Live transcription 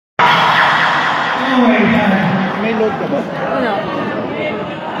my God. May load ka ba? Ano?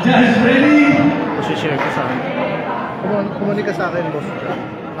 Just ready? Share ko sa akin. Kumuni ka sa akin, boss.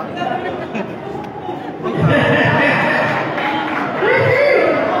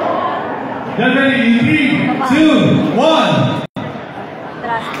 Just ready? 3, 2, 1.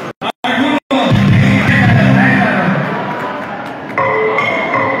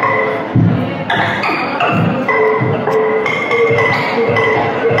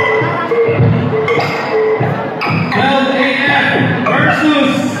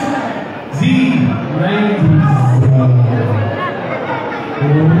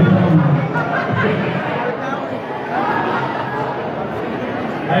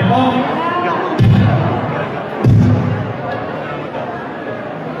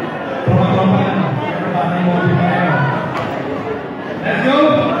 Let's go!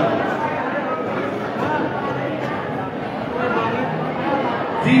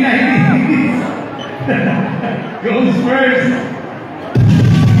 Zina goes first.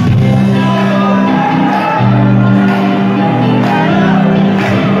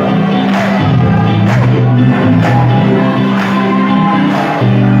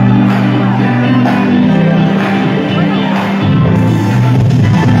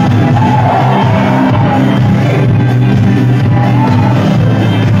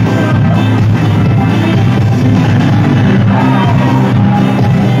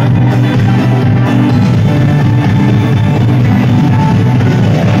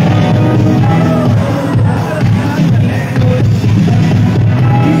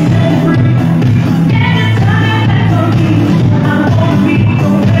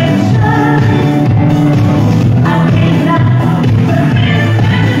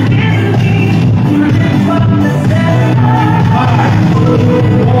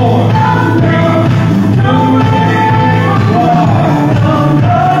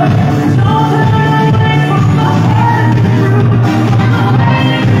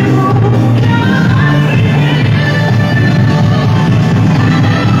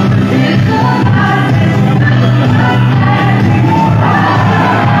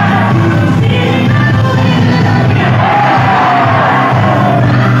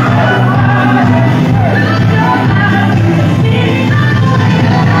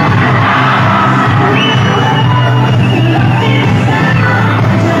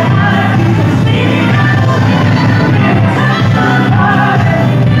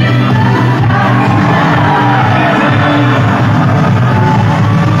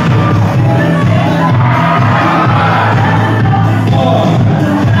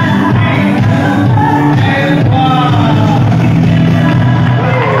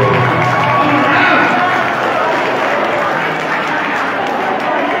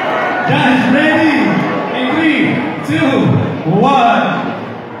 Guys, ready? In 3, 2, 1.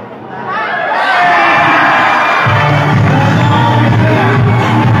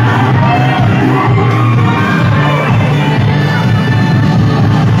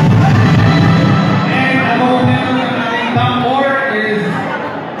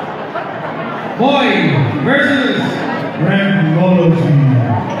 Boy versus Rambology.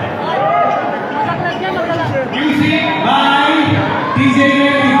 Music by DJ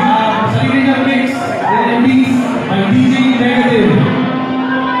Negative. Sarili ng mix and release by DJ Negative.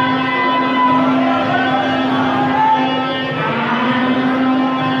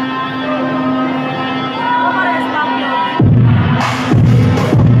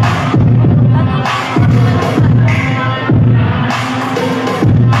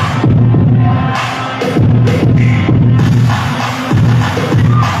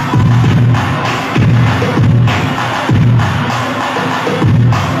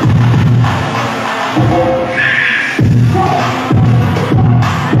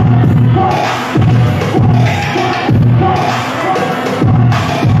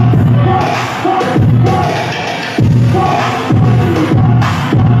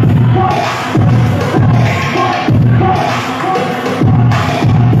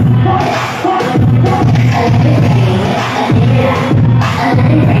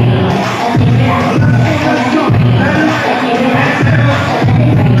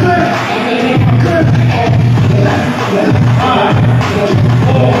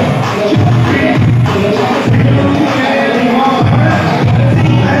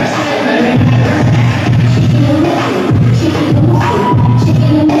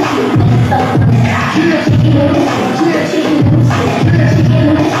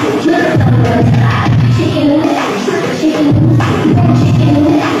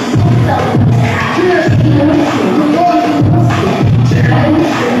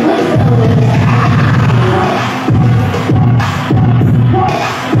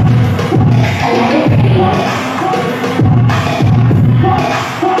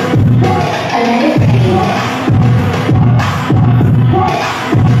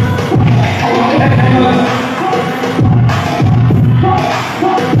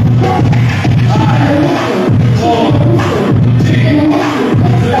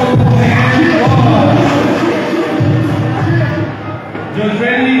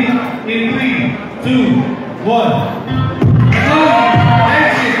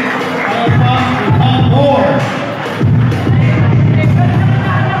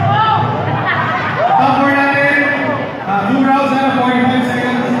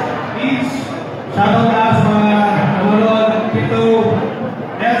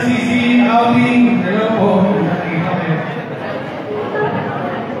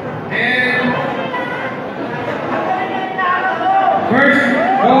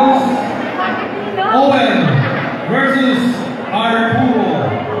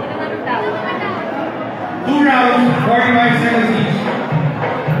 45 seconds each.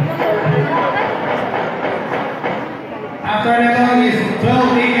 After that is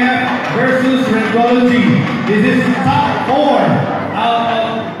 12 AF versus Radiology. This is top 4 out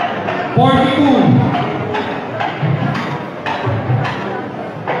of 42.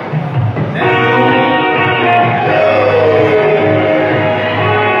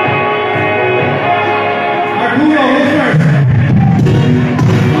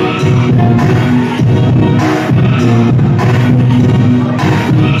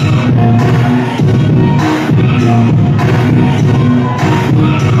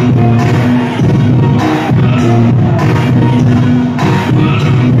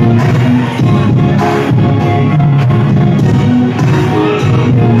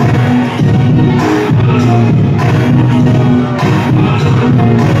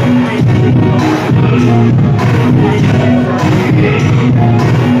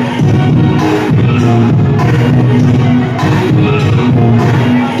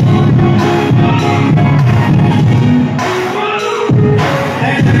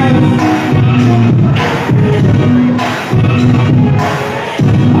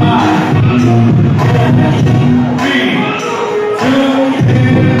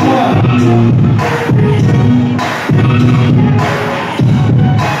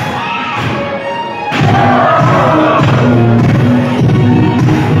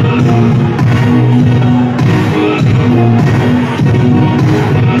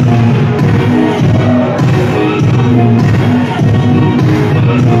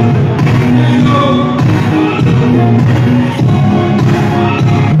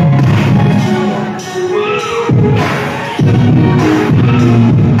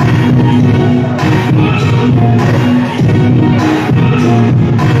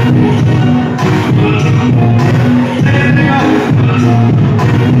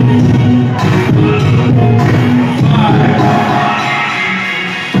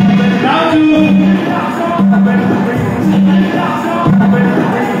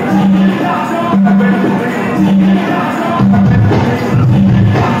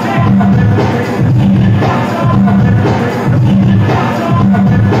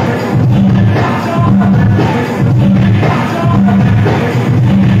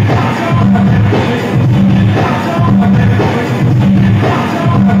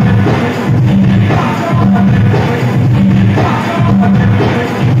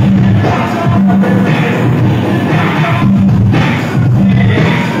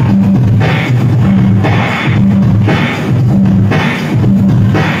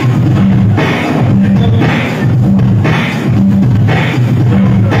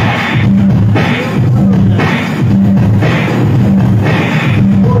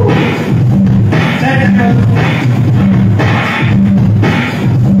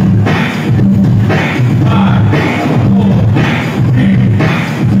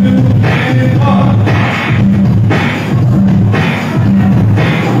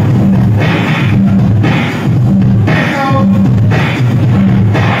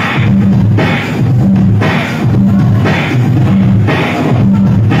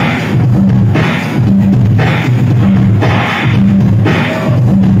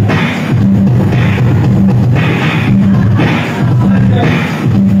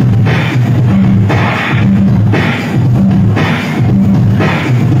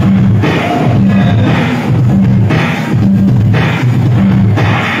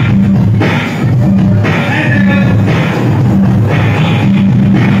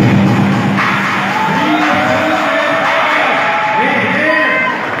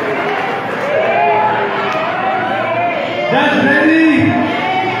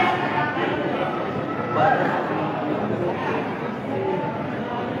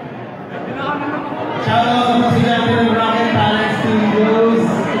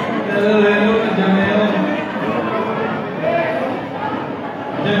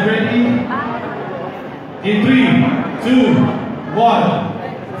 In 3, 2, 1.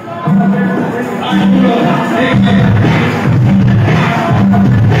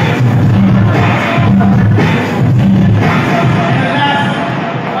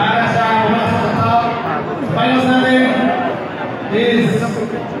 Is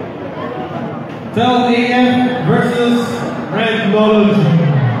 12 AM versus Red Lodge.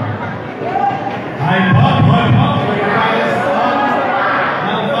 High pop for your finals.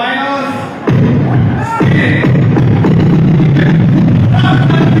 Now finals. Spin.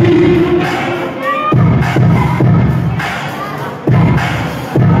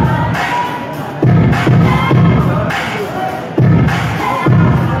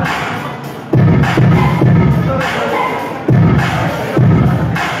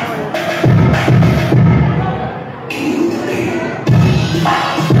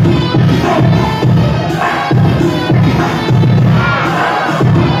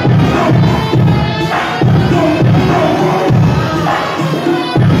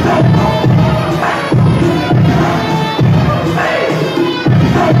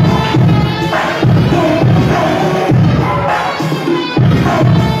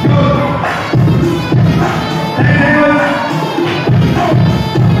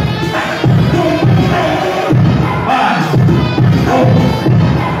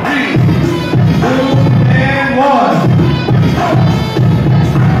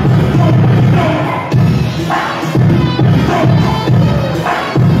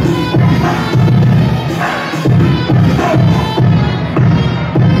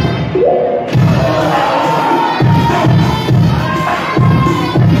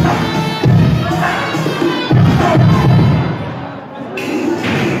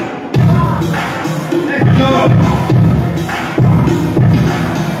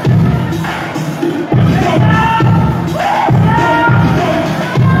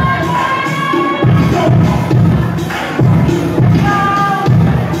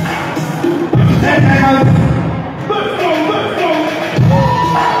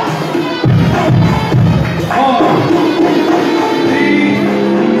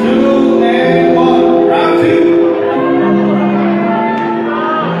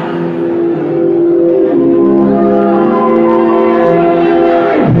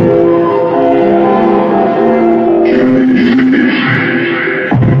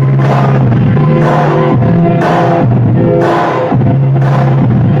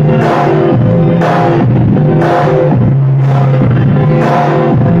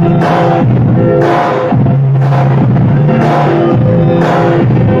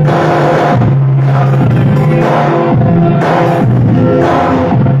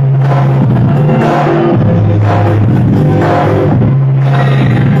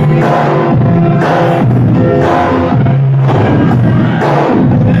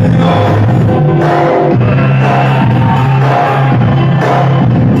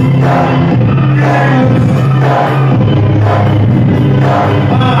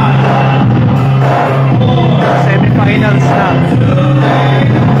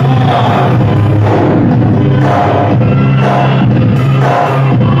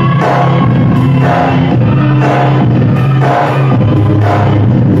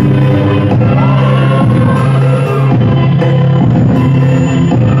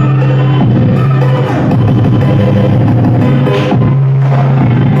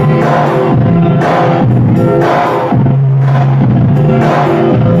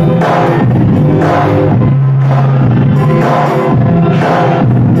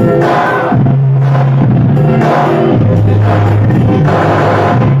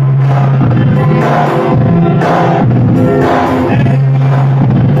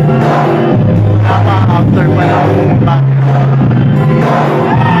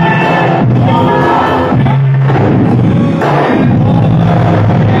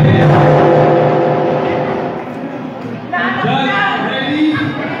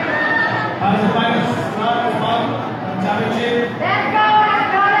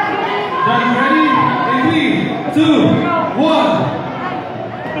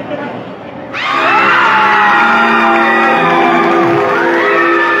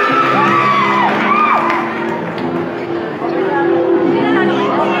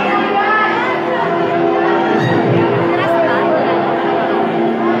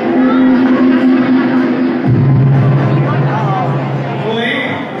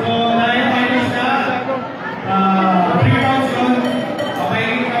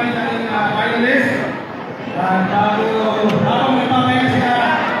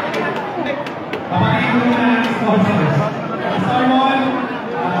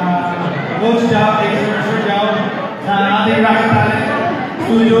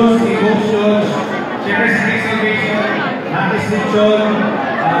 acquisition,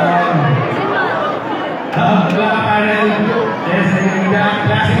 black panel, yes, and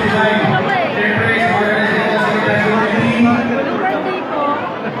classic design. Siyempre, sa organization ng Secretary Committee,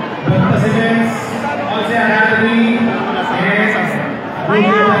 Danz events, also Academy, and movie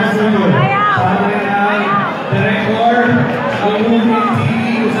and studio. Sama rin ang director, ang movie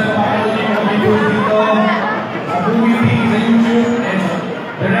TV, kung saan makakalood yung mga videos dito, sa movie TV, sa YouTube, and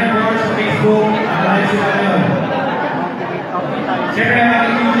director sa Facebook, ang live sila ngayon. Siyempre ang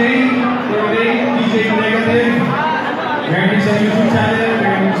ating DJ, DJ Negative, meron din sa YouTube channel,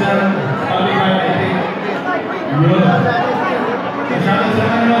 meron din sa Spotify, I think. Yun. Shoutout sa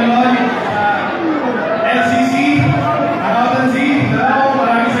mga nanonood sa LCC, accountancy,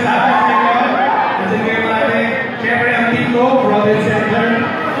 maraming salamat sa inyo. Kasi kayo natin, siyempre ang team ko, Robin Center,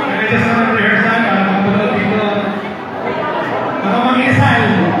 nag-adjust na ng rehearsal, para makapanood dito. Mga mag-isal,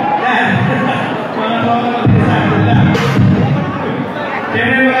 yan. Mga mag-isal, yan.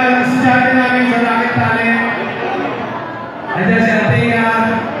 Siyempre mga estudyante namin sa Rocket Talent, nandiyan si Atea,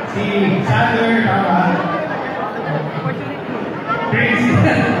 si Sander, Grace,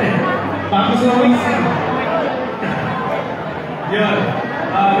 Tapos na weeks. Yun.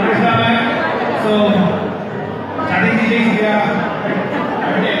 Maraming salamat. So, sa ating DJs, kaya,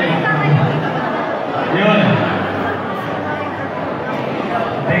 yun.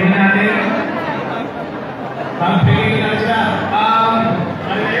 Tingnan natin. Pag-pingin na siya.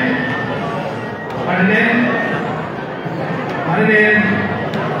 Marilyn.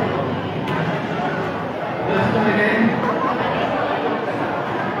 Just Marilyn.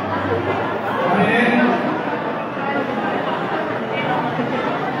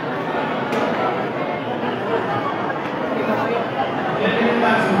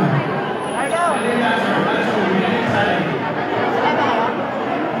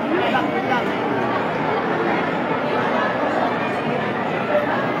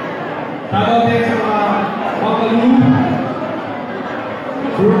 Tawag din sa mga Pagkalu,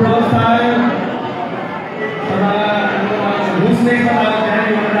 Rural Style, sa mga Hoosnecks, sa mga dyan,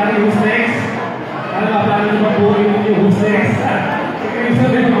 yung mga dati Hoosnecks. Ano ba, plano nyo ba buhay yung Hoosnecks? Sige yung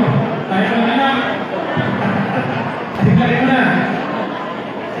sabi mo, tayo ng anak. Asiglarin mo na.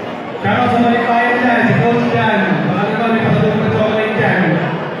 Kaya sa mga ipayan dyan, si Coach dyan, baka naman may pasadong na chocolate dyan.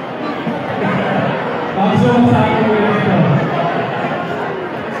 Baka gusto mo sa akin mo yun ito.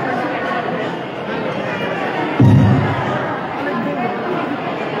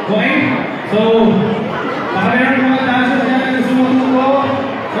 Okay? So, baka meron yung mga dancers dyan na gusto mo.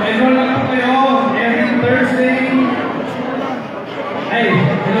 So, enroll lang po kayo every Thursday. Ay,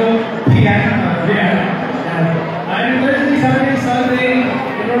 hello, Brian. Every Thursday, Saturday, Sunday,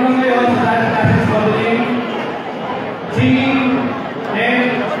 enroll lang kayo sa dance classes modeling, singing,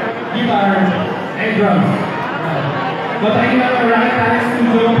 and guitar, and drums. Matakin lang ang Rocket Talent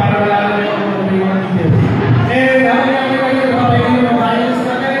Studio para wala na yung mga details. And, ako yung kayo, kapagin yung mga clients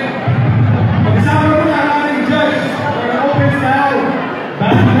natin. Mag-isama mo na ang ating judge for the open style.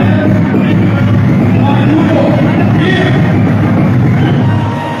 Batman, mga dulo, here!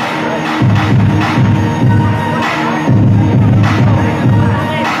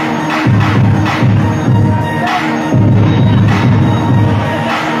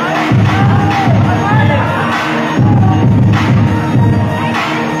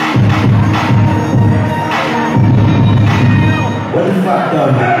 What the fuck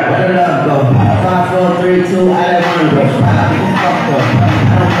though? What the love though? 5, 4, 3, 2, I let one go. What the fuck though?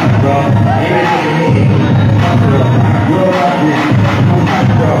 I don't fuck bro. Everything hit it. Fuck bro. You're a fuck man. Don't fuck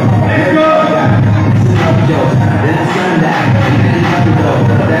bro. Let's go! Sit up Joe. Then it's sundown. And then it's up though.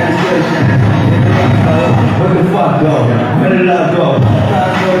 Then it's good shit. What the fuck though? Where the love go?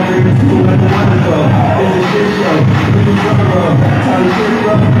 5, 4, 3, 2, where the one go? It's a shit show. Where the fuck bro? Tell the shit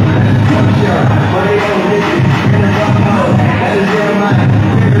bro. Fuck show. What they gon' get it? In the fuck mode. That is your mind.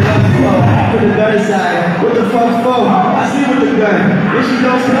 Favorite love flow. Put the gun aside. What the fuck for? I see with the gun. If she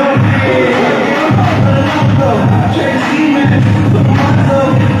don't snow, what the love go? Trade ski man. Look at my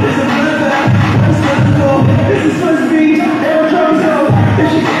soul. It's a bloodbath. What's supposed to go? This is supposed to be. They don't trust so. If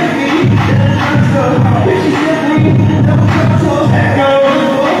she can't be, then it's not so. If she can't be, then it's not so. Go.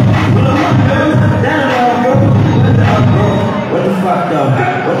 What the fuck goes? Down the love go. What the up go? What the fuck though?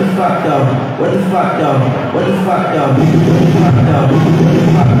 What the fuck though? What the fuck though? What the fuck though? What the fuck though? What the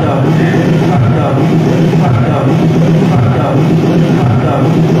fuck though? What the fuck though? What the fuck though? What the fuck though? What the fuck though? What the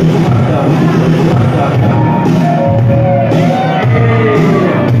fuck though? What the fuck though?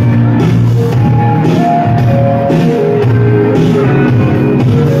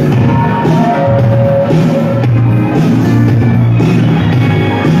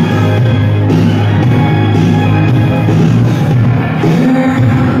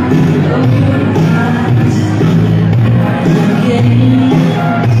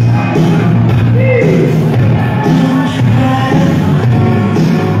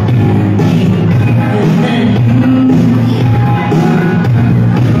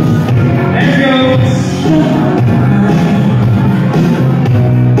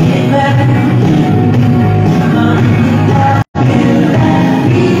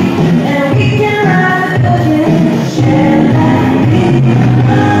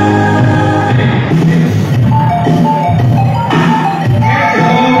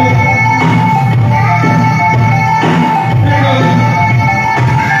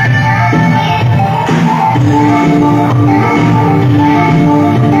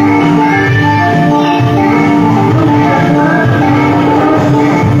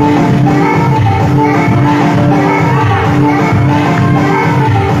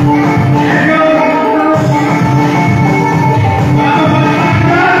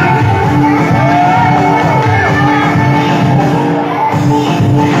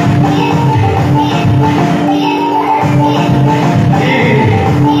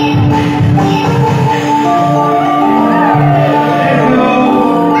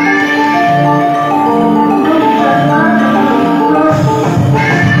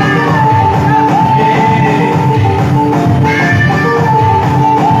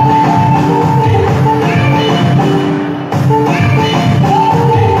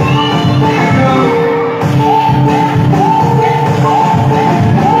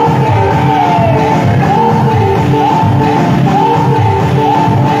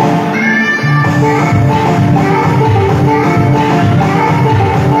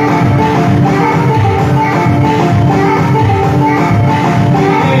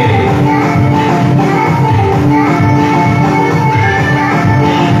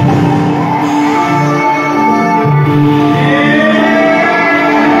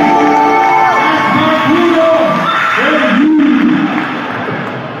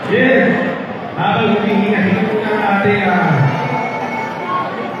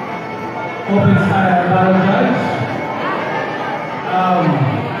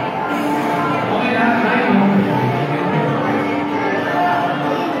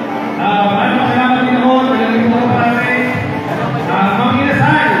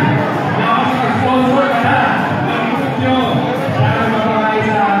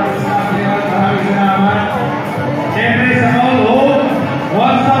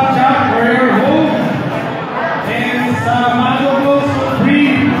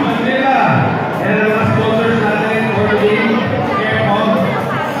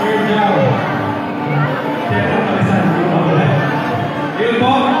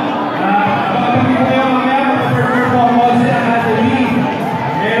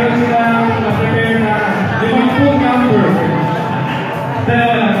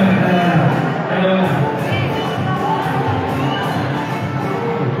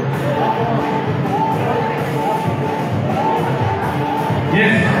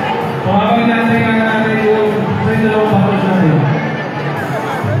 Yes. So habang natin yung sa dalawang battles natin.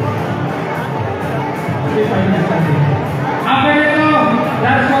 After ito,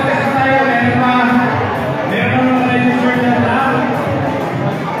 last contest na tayo. Meron pa register na lang.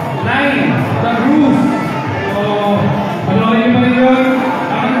 9, the Cruise. So, panoorin nyo pa rin yun.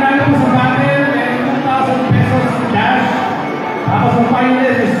 Ang nanalo po sa battle, meron 2,000 pesos cash. Tapos ang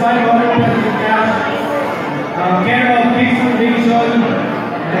finalist is 500 pesos cash. Care of Big Foundation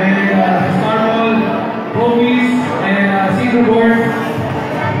and Starball, trophies, and silver board.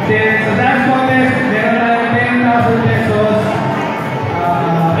 Then sa dance contest, meron tayo 10,000 pesos,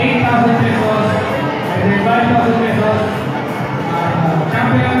 8,000 pesos, and then 5,000 pesos.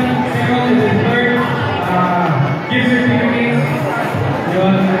 Champion, second, and then third, gift certificates.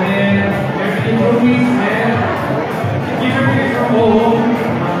 Yun, and then there's the trophies and gift certificates from OHO.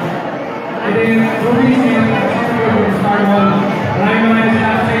 And then trophies and Starwall. Maraming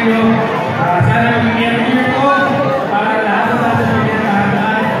salamat sa inyo. Sana mag-iyan year ko para lahat ng nasa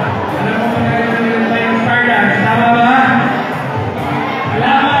pagkakataan. Alam mo kung nagkakaroon tayo ng Stardance. Tama ba?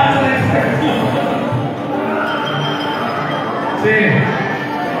 Salamat sa expert ko. Kasi,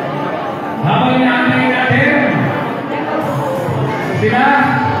 habang inaantay natin, sila,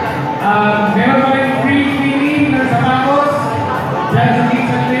 meron pa rin free cleaning ng sapatos dyan sa King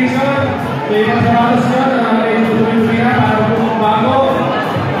Station. So, yung mga sapatos nyo, may tutuloy na para kung bago.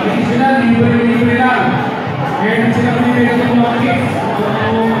 Hindi sila, libre lang. Meron sila pinipili ng mga kids. So,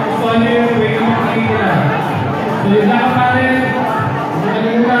 gusto nyo yung way ng mga kids nila. So, yun lang pa rin.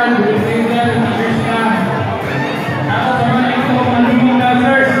 Magkalimutan, bilhin nila, t-shirts nila. Tapos, sa mga ito, mga lumang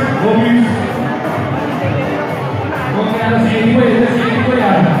dancers, hobbies. Huwag na sa anyway,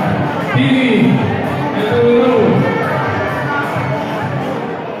 yan. TV, hello.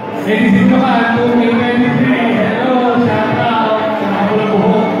 Ladies and gentlemen, hello, shout out sa mga pulang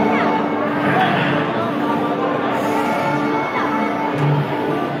buhok.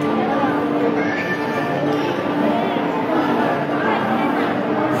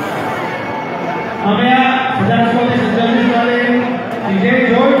 Mamaya, sa dance contest ng judges natin, si Jerry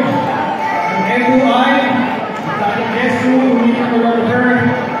George, ang M2I, sa ating guest room, hindi na mag-refer,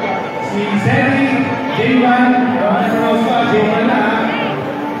 si Sandy, J1, sa Rospa, J1 na,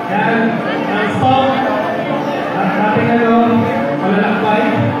 yan, non-stop, at natin malalakbay,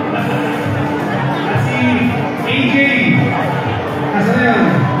 at si AJ, nasa na yun,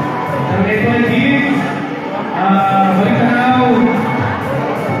 ang Edwin Gibbs, balik na now,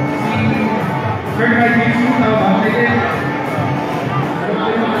 si Certified Gibbs mo, tawag ba? Pwede,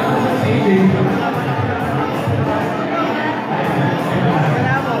 si AJ,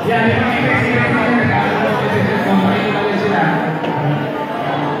 yan, yung mga sila.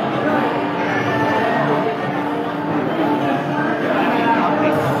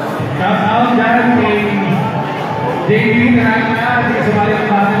 Shout out dyan kay JB na hindi sumali ang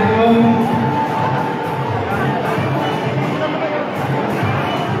battle ko.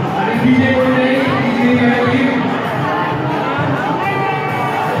 At DJ Corday, DJ Corday.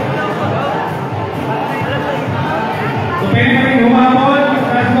 So pwede kami humabol,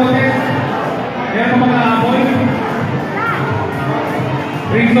 last contest. Kaya kung makakabol.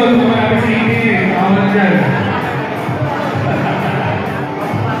 Ringtone kung makakabol sa inyo, ako lang dyan.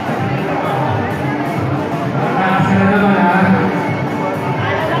 Sana naman ha.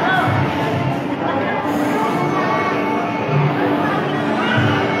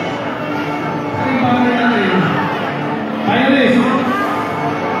 Ano yung bagay natin? Finalist.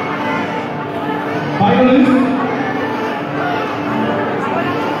 Finalist.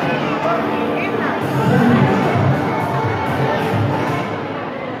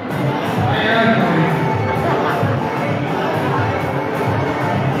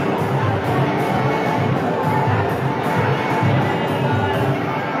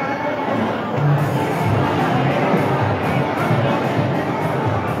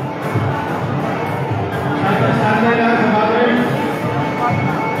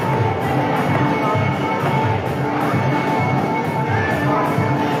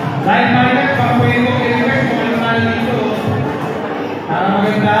 Dahil mahirap, baka pwede mo i-reverse kung ano nalang dito. Para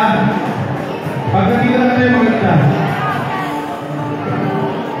maganda. Pag nandito na tayo maganda.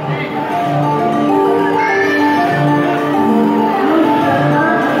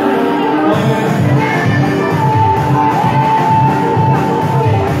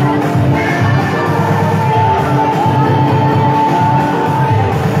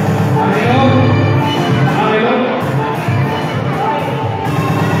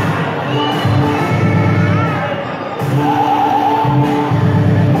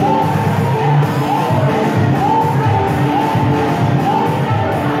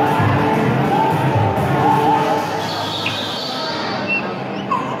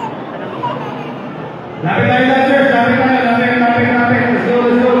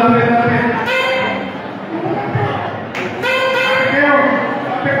 let's go. Lapit, lapit.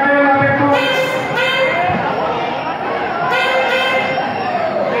 Lapit kayo, lapit po.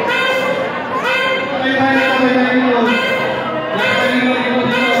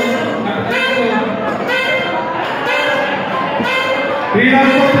 Three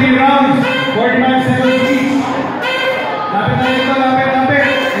rounds po, 3 rounds. 45 seconds each. Lapit na dito, lapit, lapit.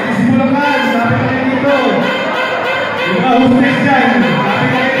 Nagsisimula ka, lapit na dito. Yung mga hostess dyan,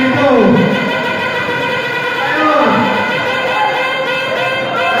 lapit na dito. Tayo.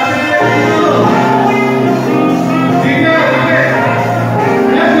 Lapit na dito. Sige, lapit.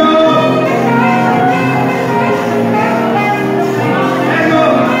 Let's go. Let's go.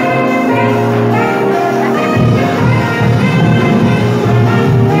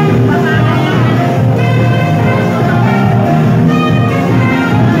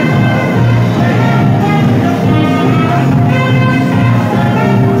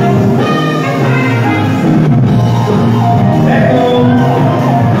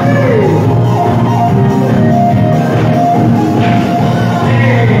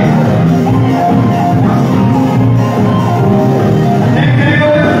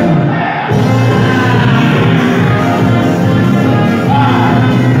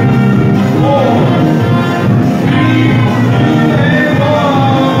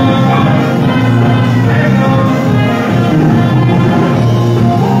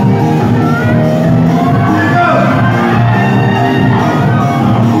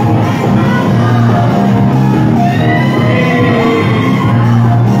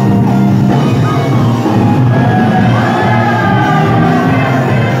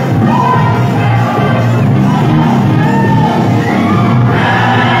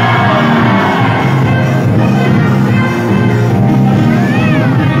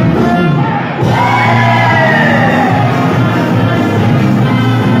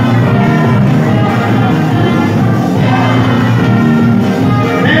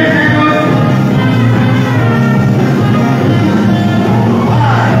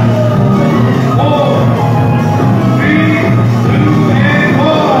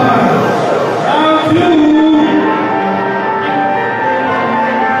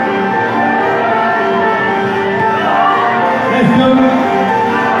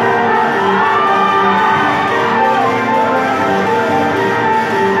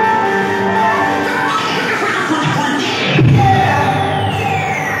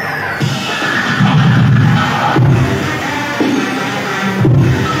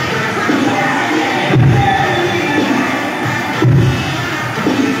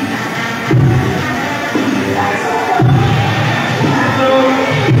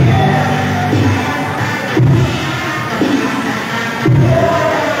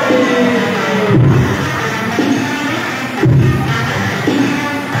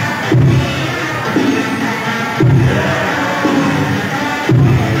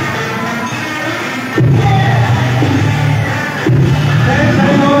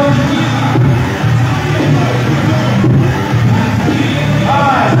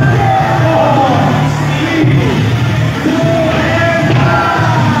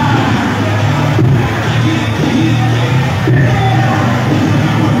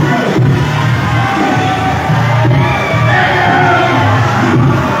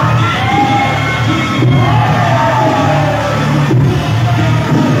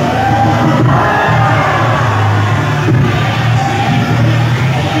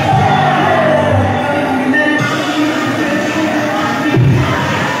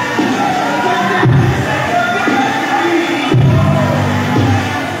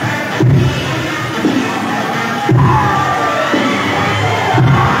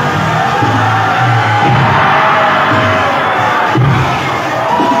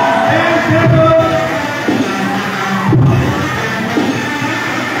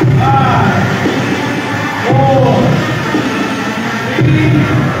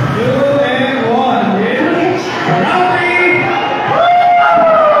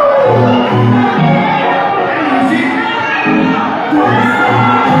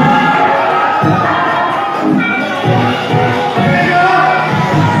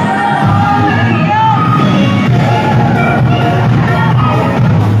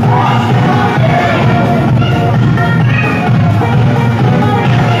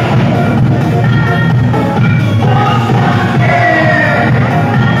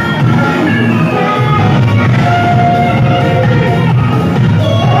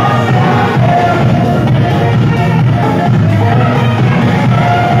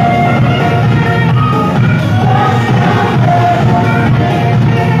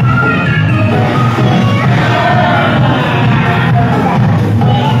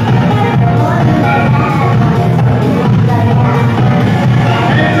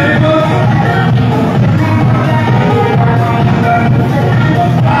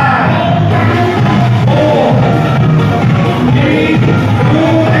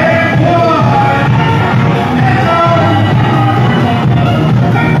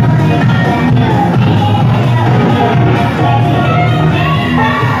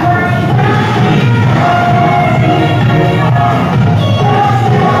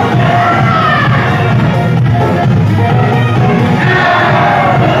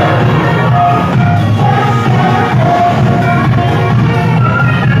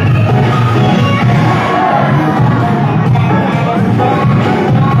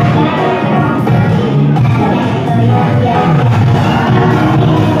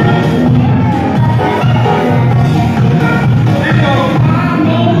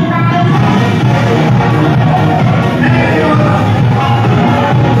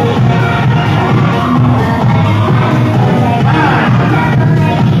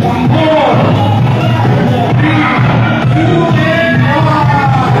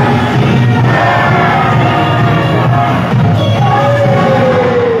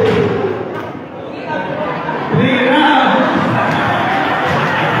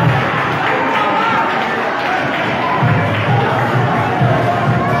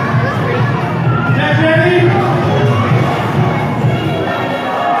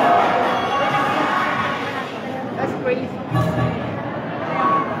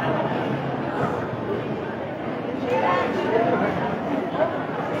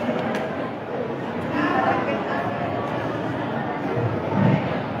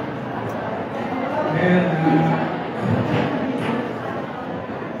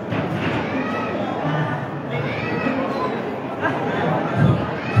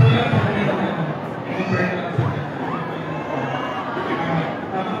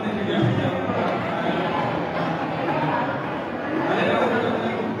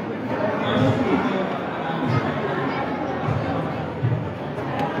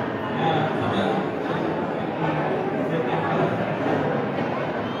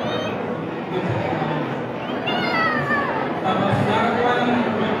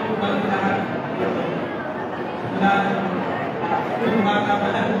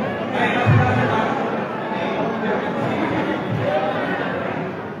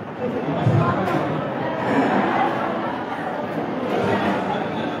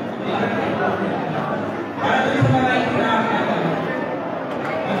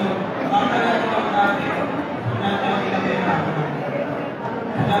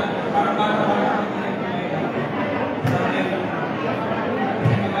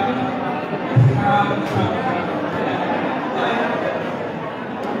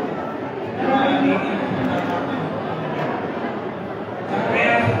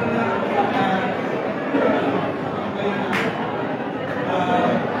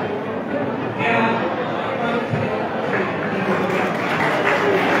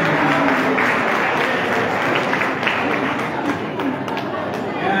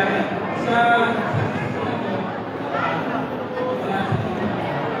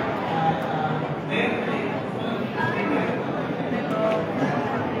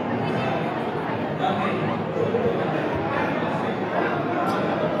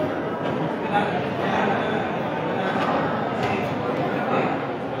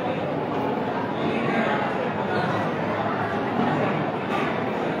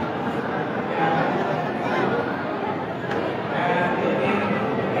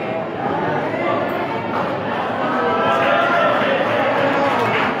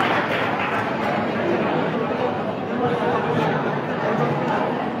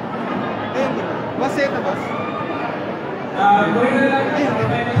 set na, boss? Going na lang.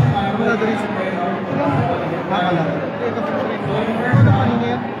 Wala doon sa pala. Wala. Ito na kanina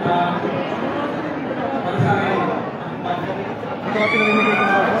yan. Ito ka pinamimigay ko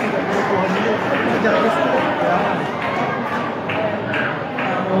sa ako. Nakuha nyo. Jackets na.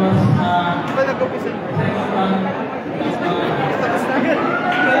 Diba nag-upisan? Tapos na yan.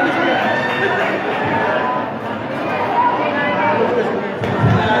 LBC.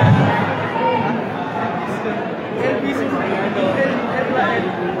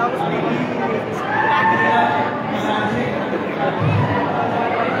 Tapos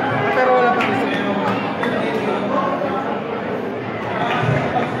pero wala pa kasi.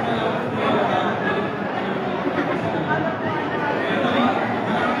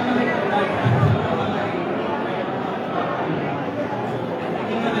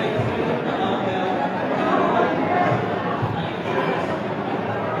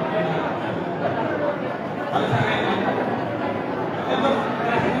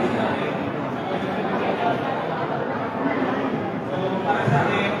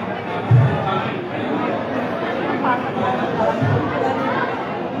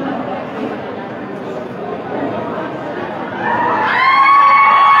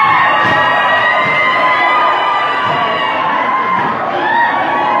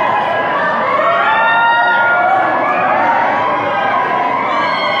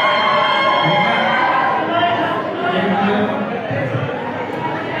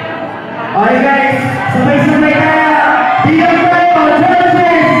 Okay guys, sabay-sabay tayo. Bigyan tayo, judges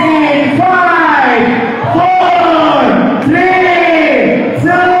in 5, 4, 3, 2,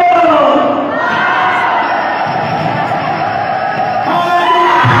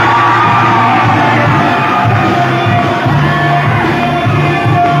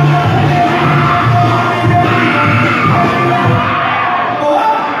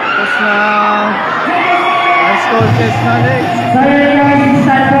 Tapos na. Let's go, test na next. So yun guys,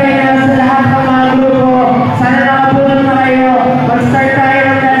 start tayo na sa lahat ng mga grupo. Sana nakapunod na kayo. Mag-start tayo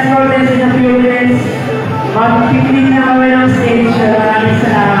ng dance contest in a few minutes. Mag-picnic na kami ng stage. Maraming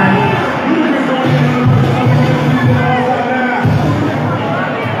salamat.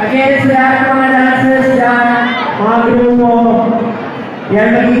 Again, sa lahat ng mga dancers dyan, mga grupo, yan,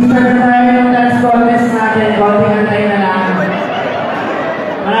 mag-start na tayo ng dance contest natin. Konting antay na lang.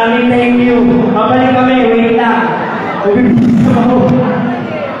 Maraming thank you. Babalik kami, wait lang. Ubibigis na ako.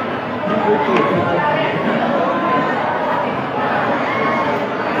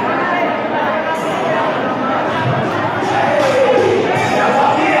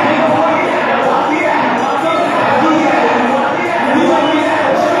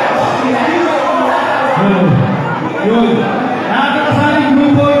 Yun. Nakakasaling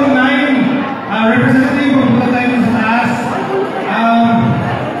grupo yung 9 representative. Pupunta tayo sa taas.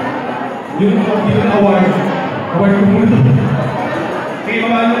 Yung award. Award ko muna. Okay,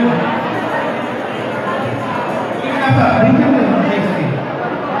 baba yun. Yung napa. Rin ka mo. Okay, sige.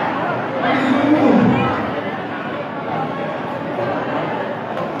 Ay, siguro.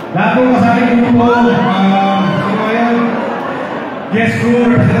 Lahat po kasaling grupo. Sino yan? Guest crew,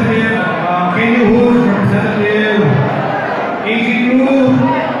 representative. Kenny Hood, representative. AG crew.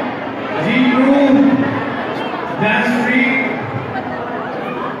 G crew. Dance Freak.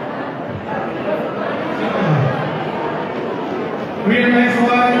 Real nice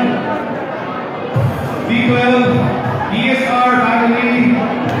one. D12. ESR family.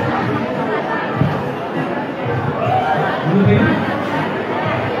 Okay.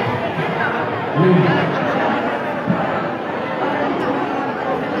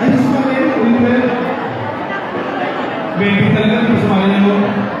 Ano sumali? Baby talaga ito sumali mo.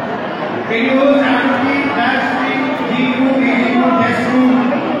 Kayo, Dance Freak, G crew, AG crew, Test crew,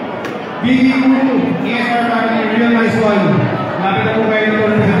 BG crew, ESR family, real nice one. Lapit na po kayo nito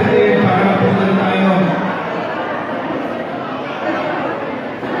ng representative para mapunta na tayo.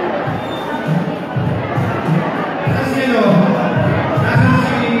 Nasa sino? Nasa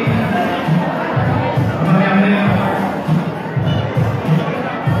si... Mamaya na yun.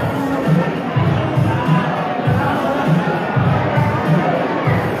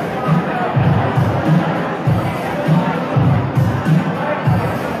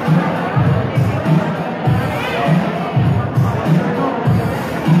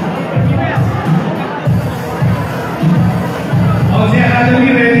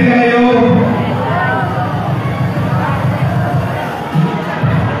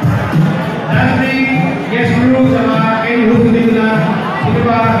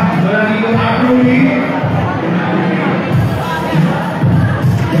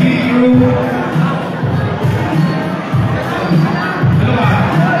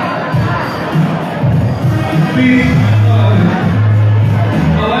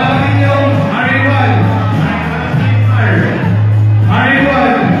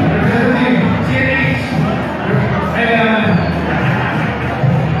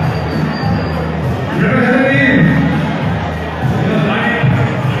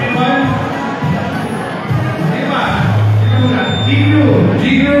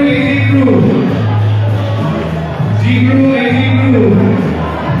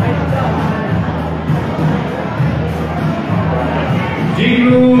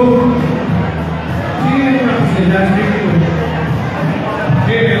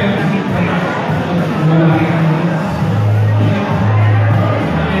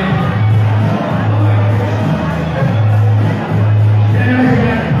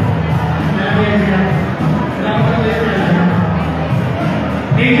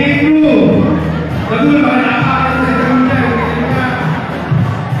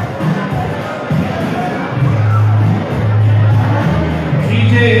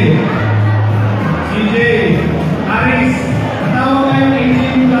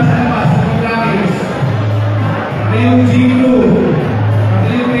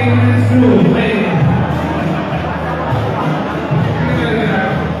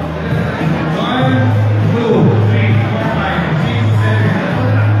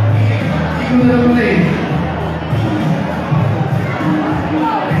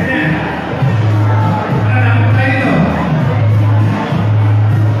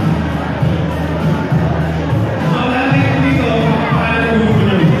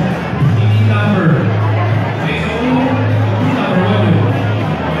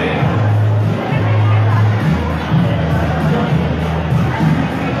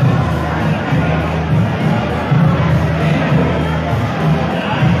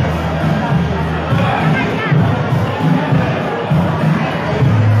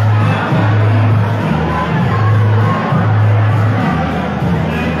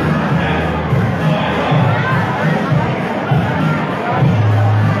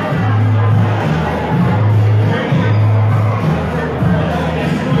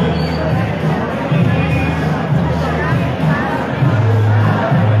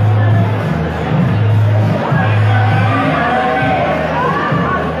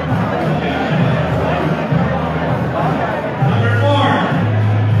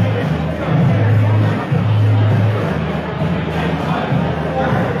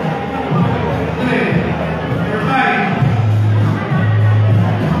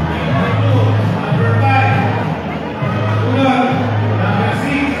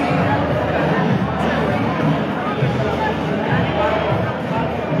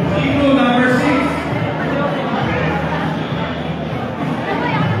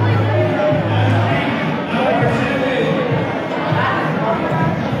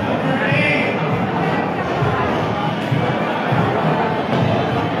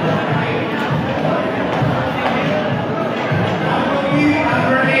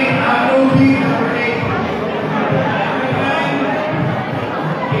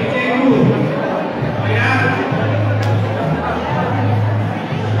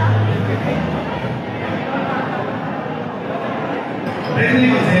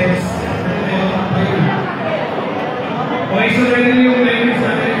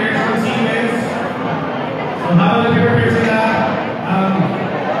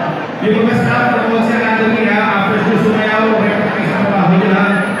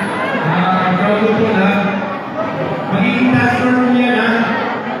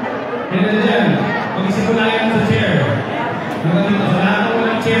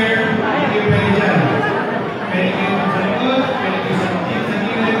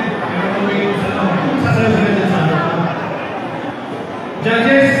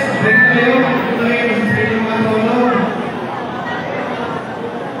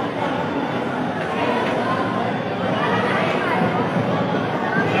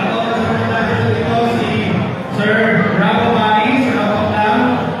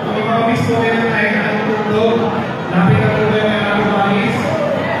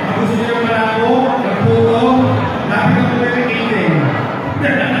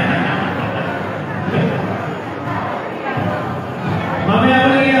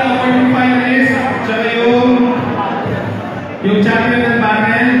 Yung champion ng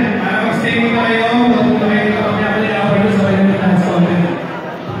battle, mag-stay muna kayo, mag-punta kayo dito kami ako nila ako sa kayo ng dance contest.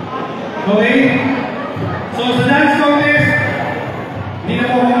 Okay? So sa dance contest, hindi na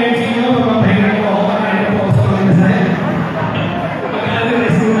po ako MC nyo, magpapahinga po ako, kakain po ako sa mga nasal.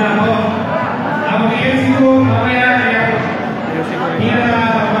 Pag-alas muna ako. Ang mag-MC ko, mamaya, kaya hindi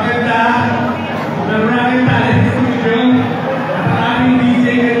na maganda, maraming talent sa studio, at ang aming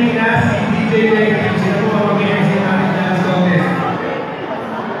DJ kanina, si DJ Legacy, sila po ang mag-MC namin dance contest.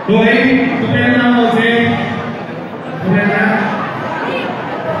 Okay? Prepare na ako, okay? Prepare na?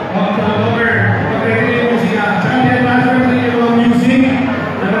 Over. Okay, yung musika. Champion dancers, yung mga music,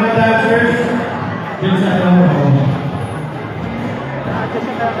 ng mga dancers, yun sa alam ko.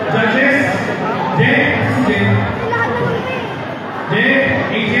 Judges,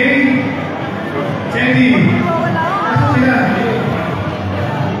 AJ, Sandy. Asa sila?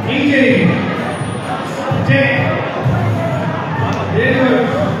 AJ,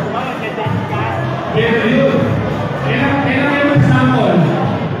 Ilang example?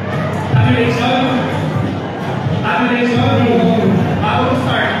 Tabulation. How to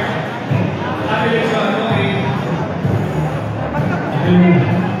start? Tabulation, okay.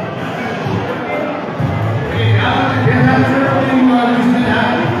 Okay, transfer ko yung mga gusto nila.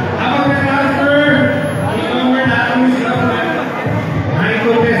 Habang transfer, i-over natin yung sila po na mga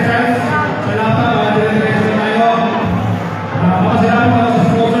contestants. Sa lahat na mga dinag-transfer tayo. Makasalamat mga sa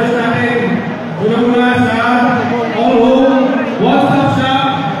sponsors natin. Una-una sa All Home, one-stop shop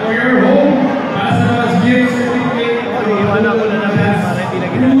for your home. Para sa mga gifts, certificate,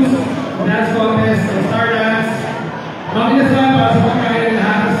 dance contest, star dance. Makinas lang para sa pagkain ng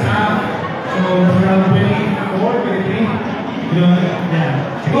lahat ng staff. So, around 24, 23. Yun, yan.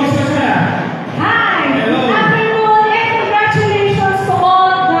 Coach Costa! Hi! Hello! Good afternoon and congratulations to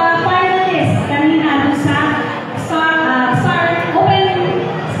all the finalists kanina dun sa Star Open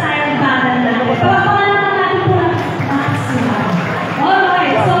Style Battle natin. Palakpakan naman natin po ng maximum.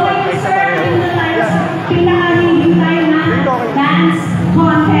 Alright, so ngayon sir, dito na tayo sa pinaka-hinihintay na dance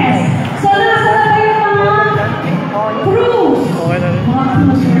contest. So nasa na ba yung mga crews? Mga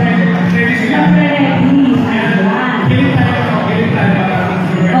crews, sir. Ready sila? Ready. Ayan. Kilit tayo para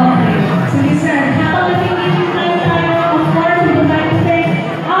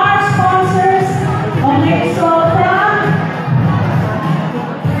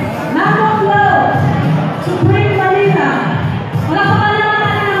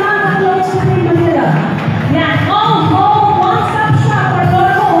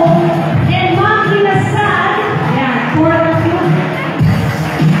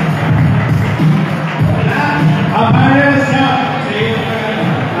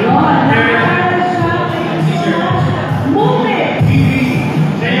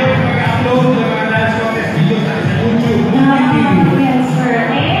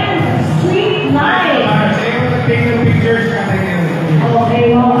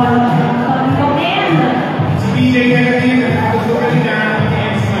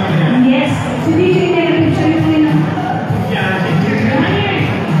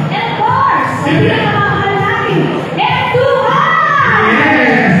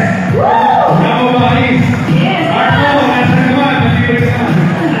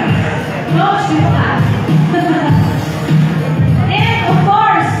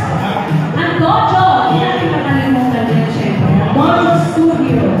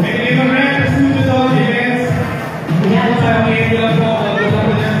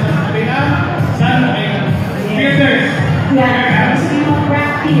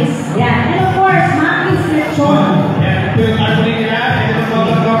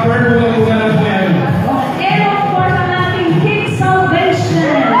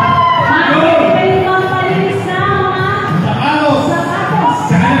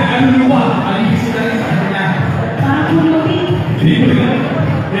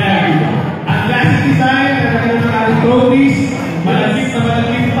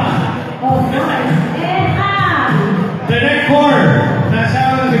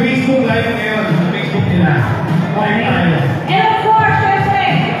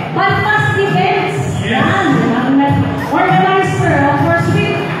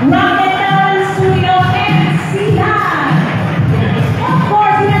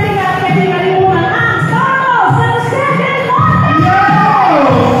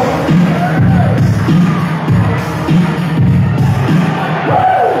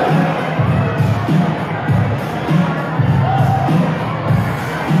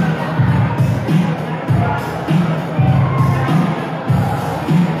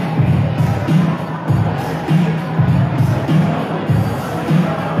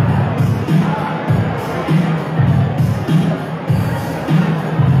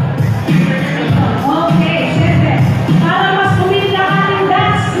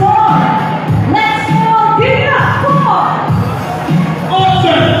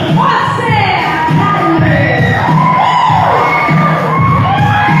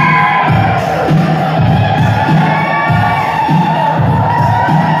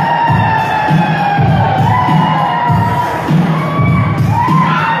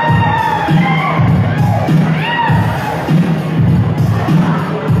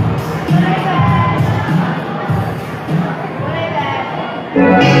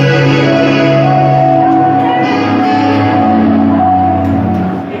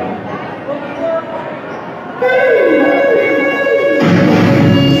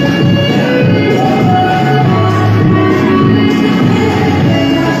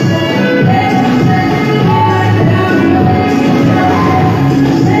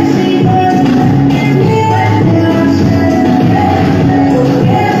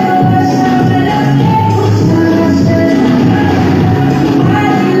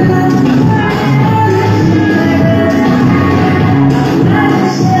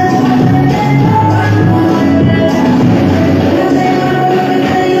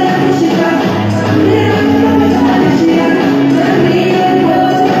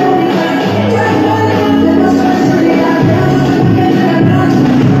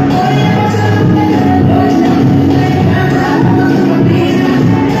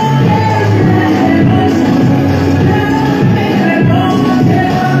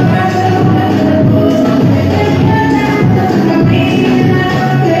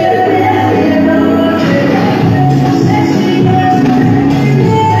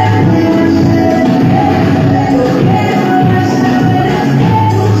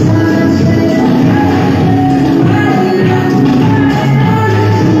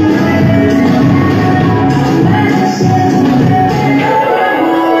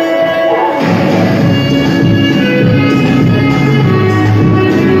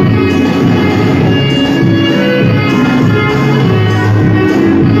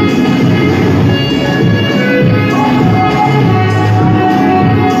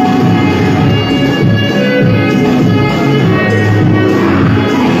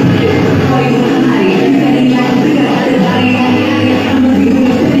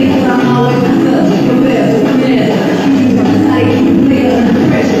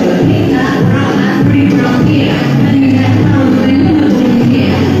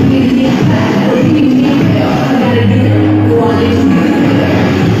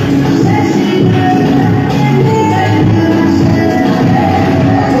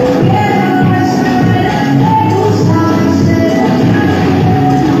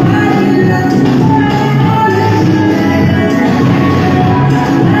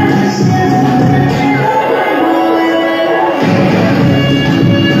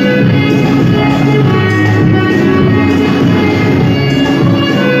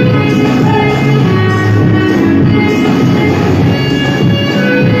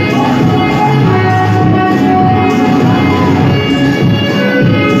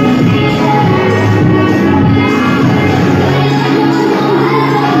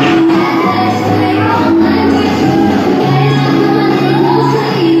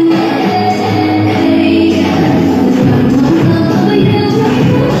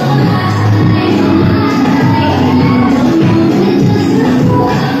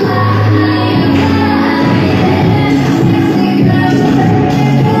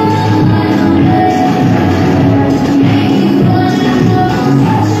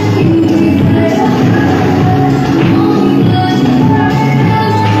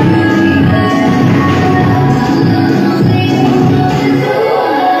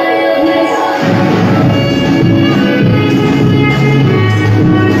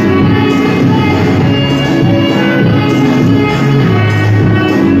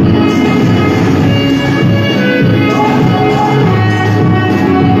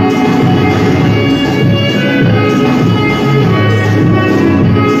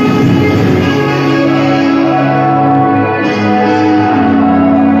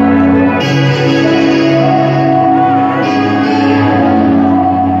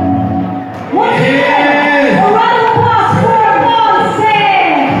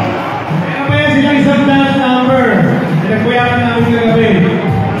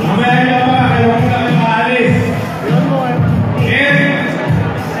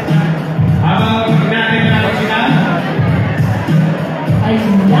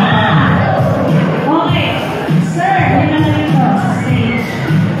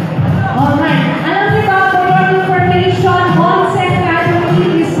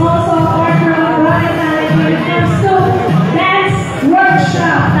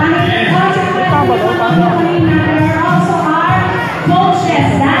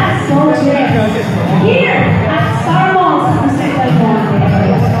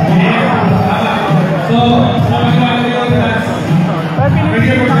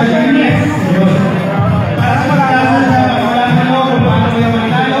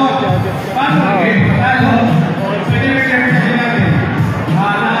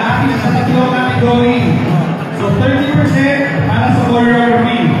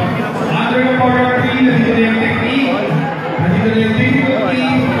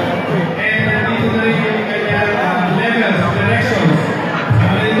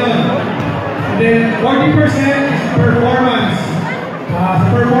then 40% is performance. Sa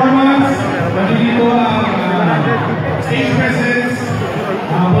performance, nandito ang stage presence,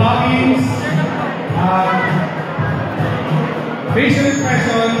 blockings, facial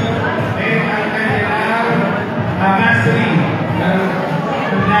expression, and ang kanilang mastery ng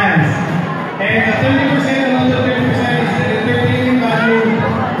dance. And 30%, another 30% is the entertaining value,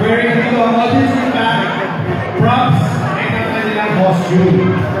 wherein dito ang audience impact, props, and ang kanilang costume.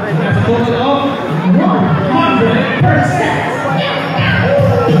 So that's a total of 100%.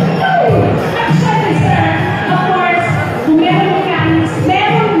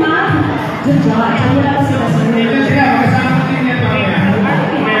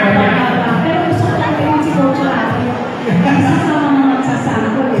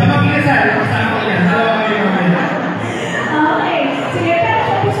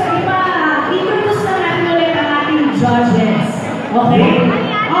 Okay?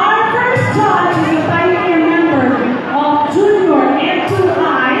 Our first judge is a pioneer member of Junior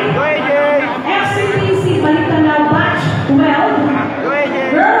M2I, FCPC Balitanao Batch 12,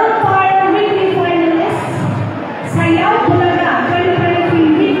 Girl on Fire Weekly Finalist, Sayaw Bulaga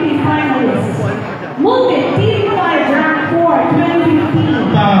 2023 Weekly Finalist, Multi TV5 Rank 4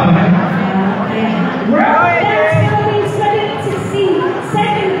 2015, World Dance Philippines 2016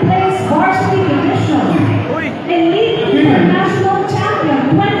 Second Place Varsity Division, Elite International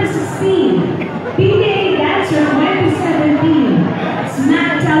Champion 2016, PDA Dancer 2017,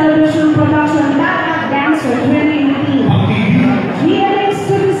 Smack Television Production Backup Dancer 2018, GMX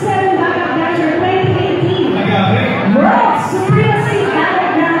 27 Backup Dancer 2018, World Supremacy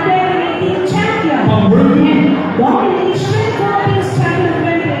Backup Dancer 2018 Champion, and Domination Philippines Champion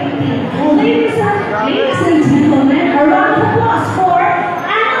 2018. Ladies and gentlemen, a round of applause for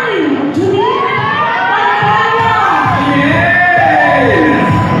Annalyn Juliet.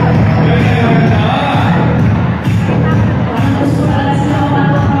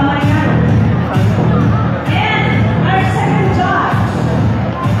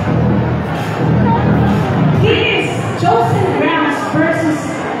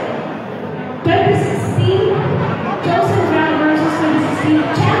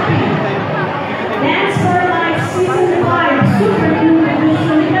 Danz for Life Season 5 Super Blue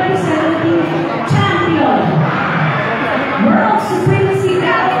Division 2017 Champion, World Supremacy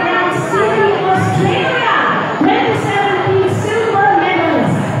Battle Dance Sydney, Australia 2017 Silver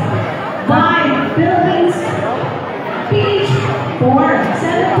Medalist, by Philippines Peach 4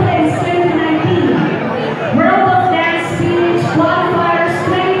 7th place 2019, World of Dance Peach Qualifiers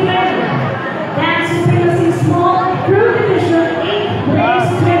 2020, Dance Supremacy Small Crew Division 8th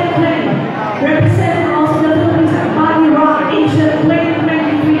place 2020. Representing also the Philippines at Body Rock Asia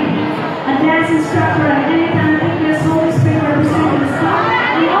 2023. A dance instructor at Anytime Fitness Holy Spirit representing Scott,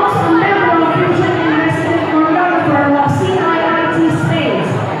 and also a member of Fusion and resident choreographer of CIIT Space.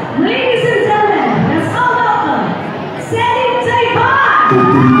 Ladies and gentlemen, let's all welcome Sally Taiwan!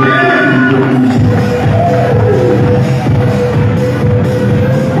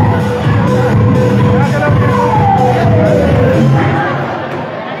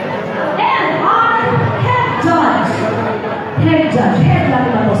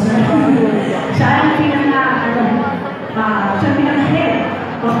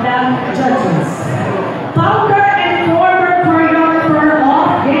 Judges. Founder and former choreographer of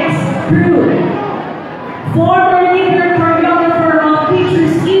Dance Crew. Former leader choreographer of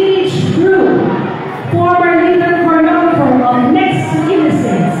Features Image Group. Former leader choreographer of Next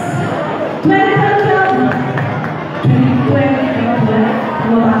Innocence. 2012.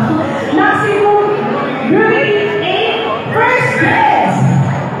 Maximum Groovy 8 first place.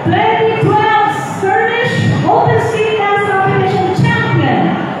 2012 Skirmish Open Street Dance Competition Champion.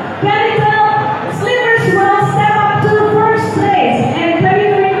 2012 Slippers World Step Up to first place, and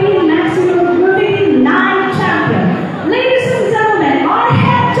 2013 Maximum Groovy 9 champion. Ladies and gentlemen, our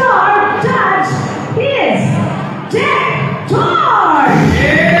head judge is Jack George.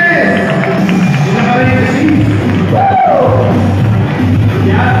 Yes!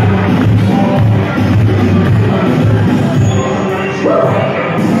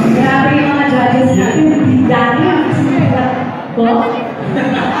 Grabe yung mga judges natin. Dami ang sinigat ko.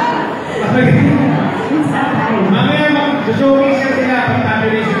 Mamaya mag-showcase ka sila pag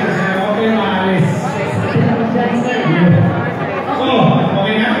tabulation na sila. Okay na maalis. So,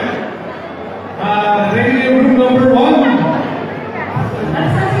 okay na? Ready room number 1?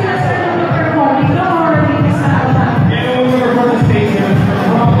 Saan sila sa number 4? Dito or dito sa baba? Yan number 4 na station.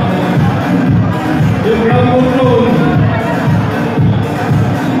 Yung ground control.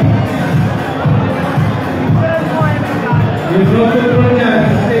 Yung ground control niya.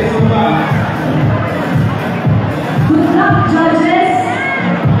 Stay sa baba.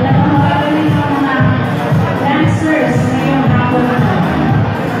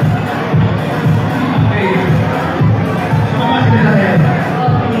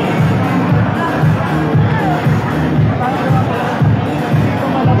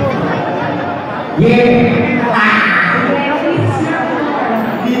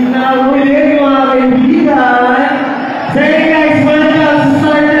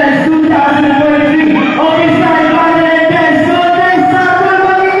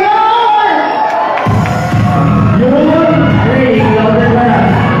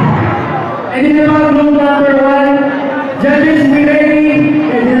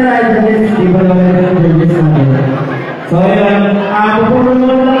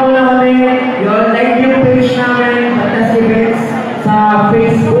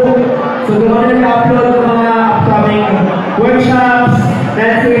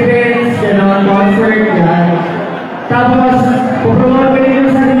 Pupromote ko din yung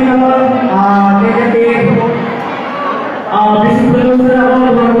sarili ko, negative. Music producer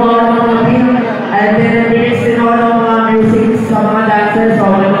ako, gumagawa ako ng mga beat. And then, nag-release din ako ng mga music sa mga dancers. So,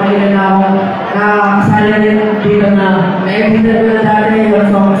 may mga ilan na ako na kasali din dito na na-edit na doon na dati.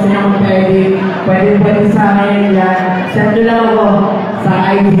 So, gusto niya mag-edit. Pwede sa akin yan. Send nyo lang ako sa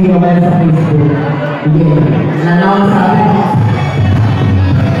IG o kaya sa Facebook. Sige, nanawag sa akin mo.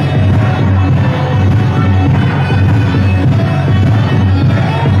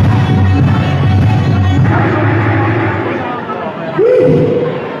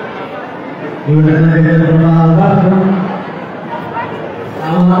 Hindi na nagaganda ng mga bago.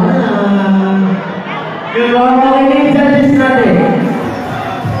 Tama na. Yung mga kinig natin.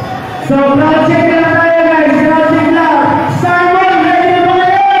 So, project na tayo guys. Project lang. Simon, ready na ba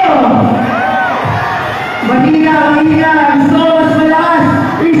kayo? Mahina. Gusto ko mas malakas.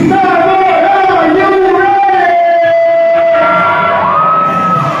 Simon, are you ready?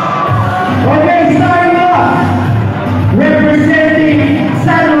 Okay, starting off. Representing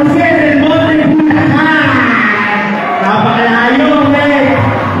San Jose del Monte. Napakalayo, man.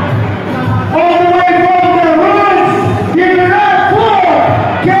 All the way from the roots. Give it up for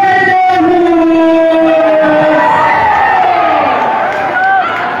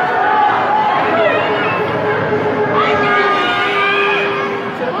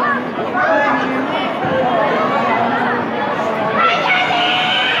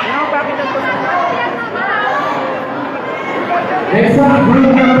next up,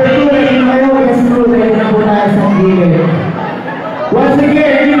 group number 2, and Mayokas group, and once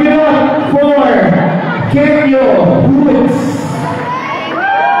again, give it up for Kenyo Woods.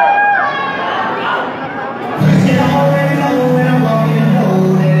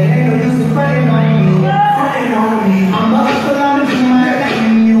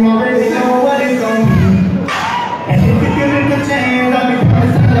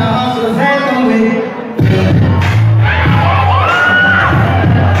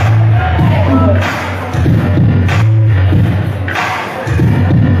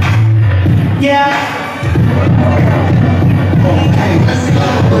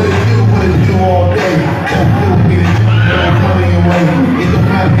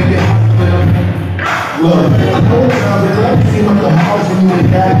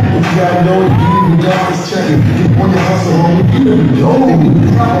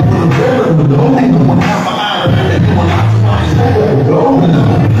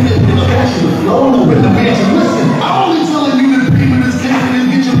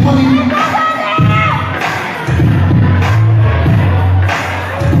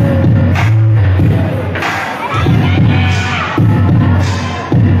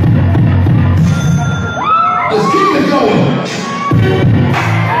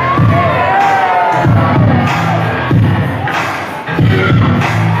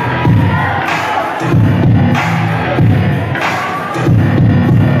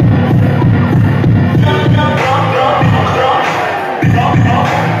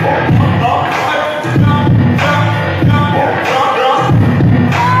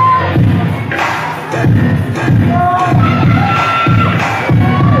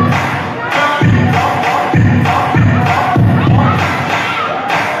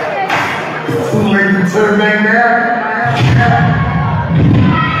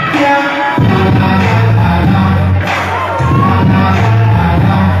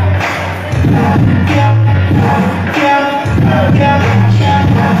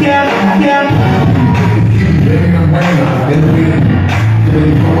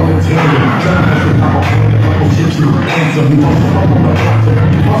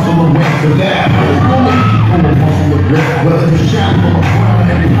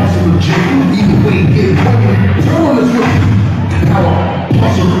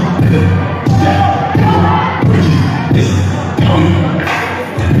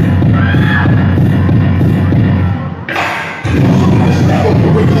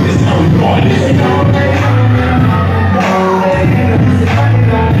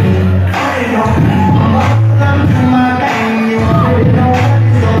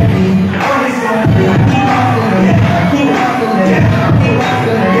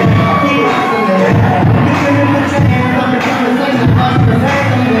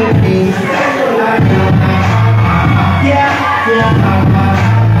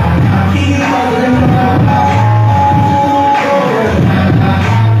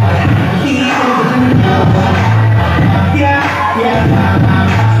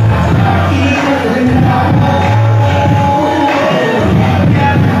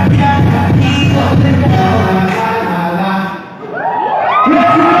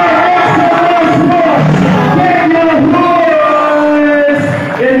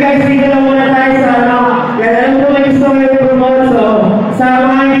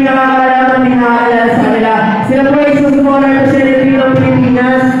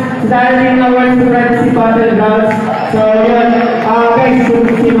 darating na World Supremacy Battlegrounds. So, yun. Guys, kung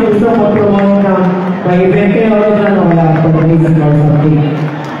sino gusto mag-promote ng event kayo, wala na wala pag-racing or something.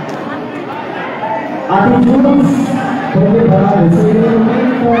 Ate Jules, pwede ba? So, yun yung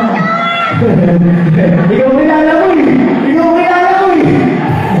ikaw kilala mo eh! Ikaw kilala mo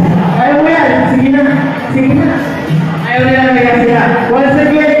eh! Ayaw mo yan! Sige na! Sige na! Ayaw nila kaya sila. Once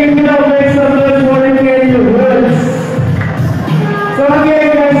again, you know, make some noise for the game of words. So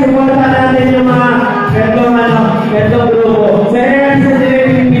again guys, ipunta natin yung mga gantong grupo. Sa rin sa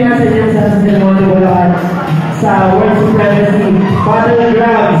Pilipinas sa inyo sa Ceremony Bulacan sa World Supremacy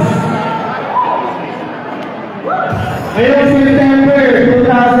Battlegrounds. Ngayong September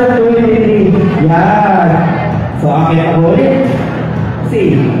 2023. Yan. So akin ako ulit.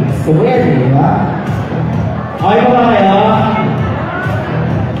 Kasi, gusto mo yan, di ba? Okay pa ba kayo?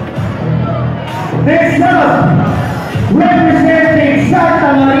 Next up, representing Santa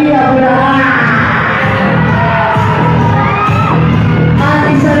Maria, Bulacan.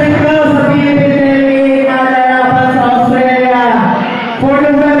 At isa rin ko sa Philippine na lalaban sa Australia for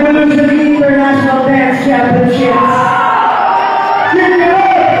the Revolution International Dance Championships. Give it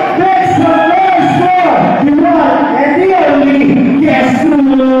up! Next one, let's go! The one and the only Guess Who?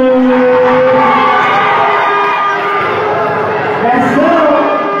 Let's go!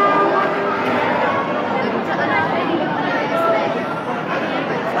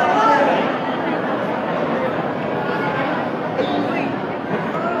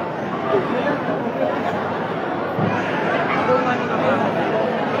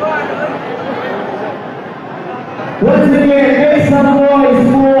 Once again, make some noise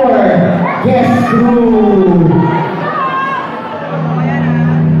for Guess Who?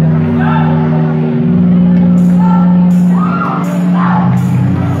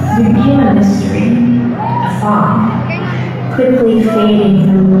 We became a mystery, a song, quickly fading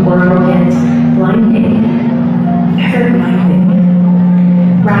through the world and blinding, ever blinding.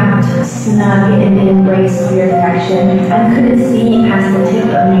 Wrapped snug in the embrace of your affection, I couldn't see past the tip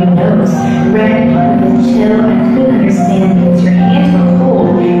of your nose. Red with a chill, I couldn't understand because your hands were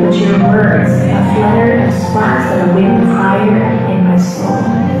cold, but your words, a flutter of sparks of a wind fire in my soul.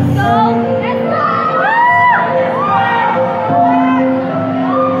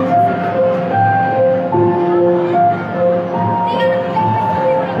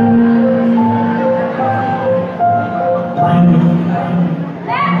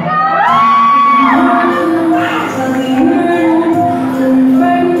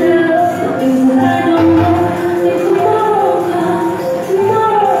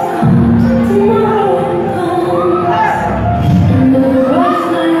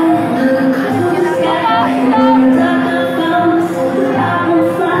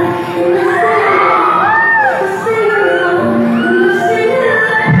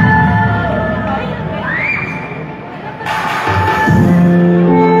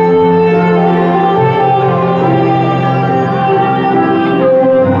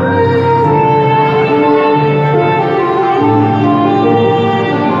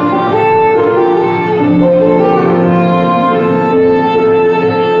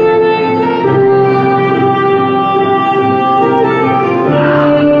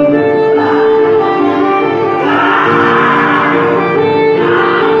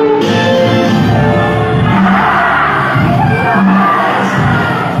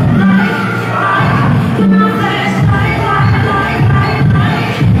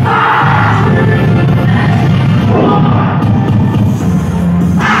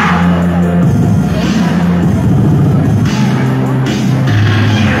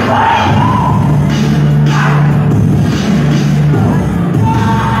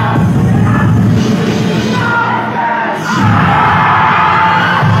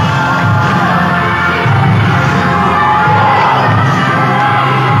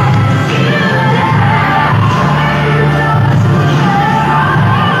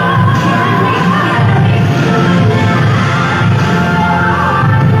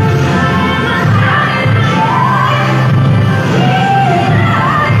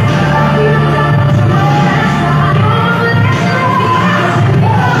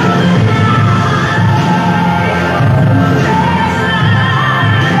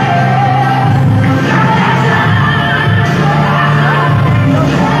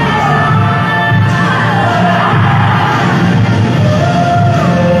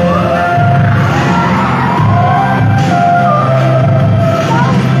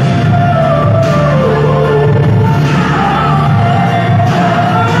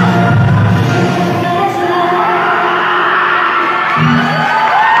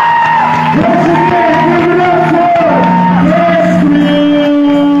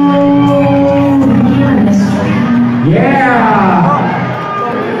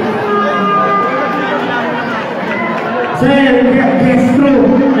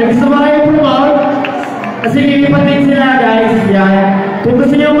 gusto mo kayo promote? Kasi lilipat din sila guys. Yan. Kung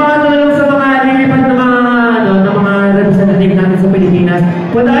gusto niyo makatulong sa mga lilipat na mga representative natin sa Pilipinas,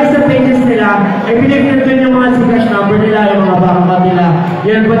 punta kayo sa pages nila, ay pinag-net yung mga cash number nila, yung mga bank account nila.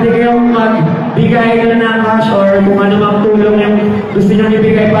 Yan, pati kayong magbigay na ng cash or kung ano mang tulong yung gusto niyo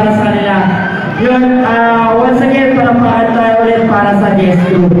ibigay para sa kanila. Yun, once again, palampakan tayo ulit para sa guest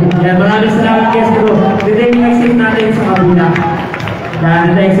crew. Yan, maraming salamat guest crew. Dito yung exit natin sa kabila. Yan,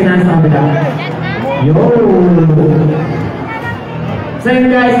 dito yung exit natin sa kabila. Yo! So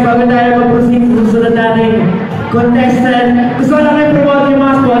yun guys, bago tayo mag-proceed sa susunod natin contestant, gusto ko lang kayo promote yung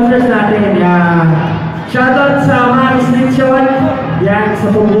mga sponsors natin. Yan. Shoutout sa mga restriction. Yan,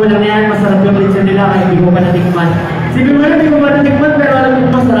 sa pumpo lang yan, masarap yung pizza nila kahit hindi ko pa natikman. Sige mo lang, hindi ko pa natikman pero alam ko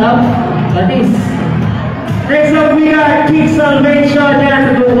masarap. That is. Next up we are Kick Salvation. Yan,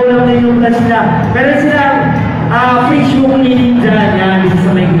 sa pumpo lang din yung lunch nila. Meron silang fish yung eating dyan. Yan, dito sa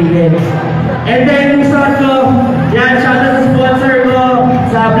may gilid. And then yung shot ko, yan, shoutout sa sponsor ko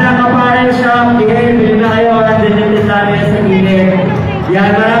sa Black Apparel Shop. Yan, bilhin na kayo. Nandun yung tindahan sa gilid.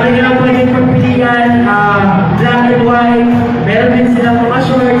 Yan, marami nilang pwedeng pagpilihan. Black and white. Meron din silang mga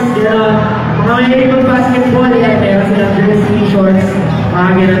shorts. Yan, mga mahilig mag-basketball. Yan, meron silang jersey, shorts.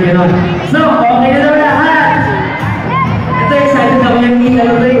 Mga gano'n. So, okay na daw lahat. Ito, excited ako yung kita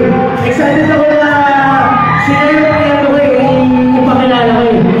ko eh. Excited ako na sila yung pagkakato ko eh. Ipakilala ko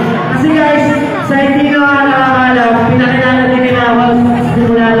eh. Kasi guys, sa hindi nakakaalam, pinakilala din nila ako sa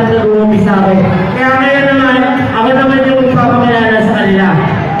simula lang nag-uumpisa ako eh. Kaya ngayon naman, ako naman yung magpapakilala sa kanila.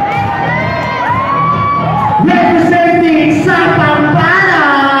 Representing sa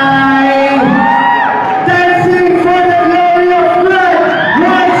Pampalay! Dancing for the glory of God!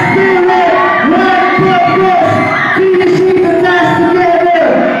 One spirit, one purpose! Finishing the task together!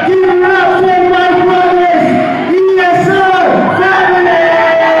 Give it up for my brothers! ESR family!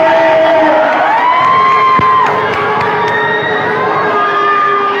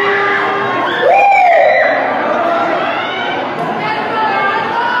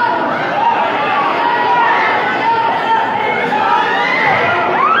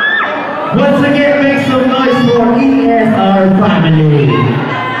 Once again, make some noise for ESR family.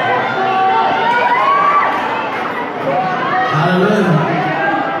 Hallelujah.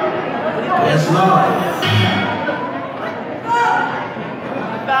 Yes, Lord.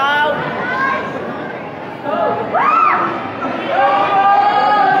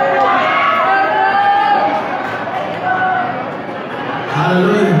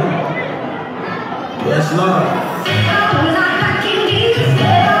 Hallelujah. Yes, Lord.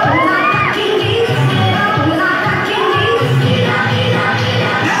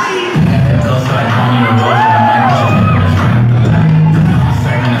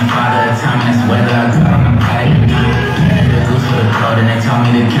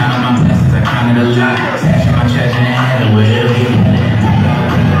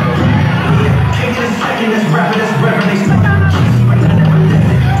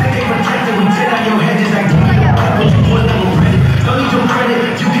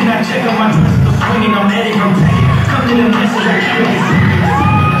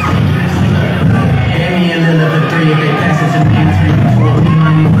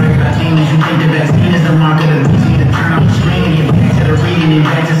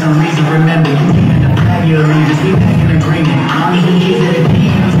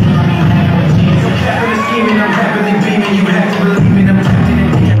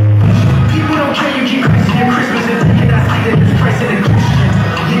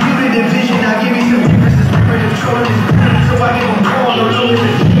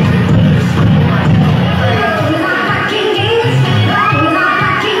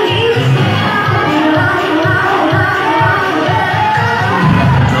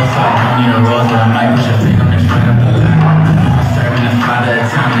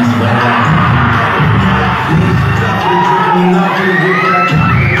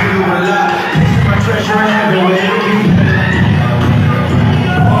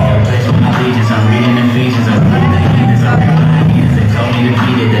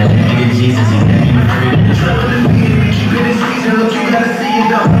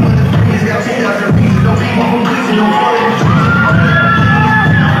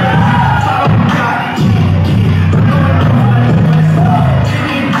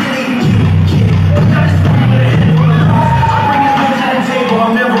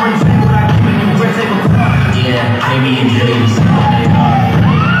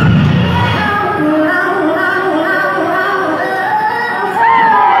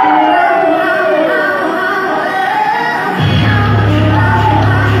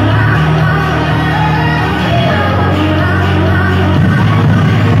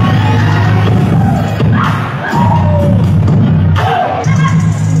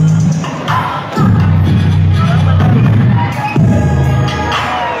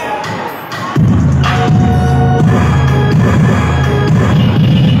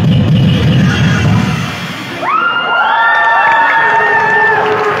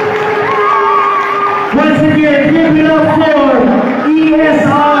 Once again, give it up for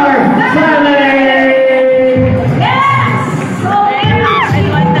ESR Family! Yes! So,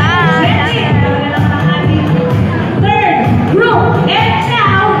 third group. And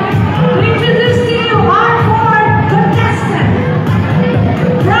now, we introduce to you our fourth contestant.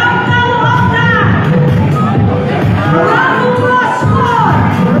 From Caloocan, from Crossmore,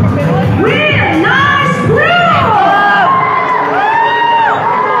 Real Nice Group!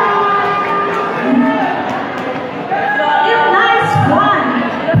 Real Nice One!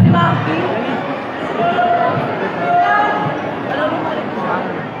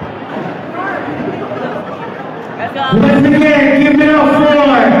 Once again, give it up for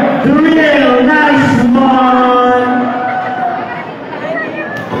the Real Nice One!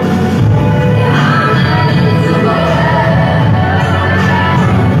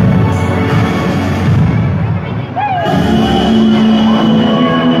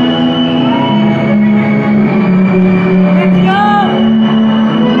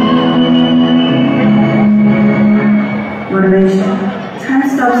 Motivation. Time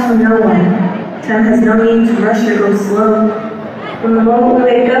stops for no one. Time has no need to rush or go slow. From the moment we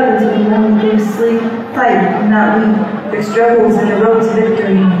wake up until the moment we go to sleep, fight, not weep. There's struggles and the road to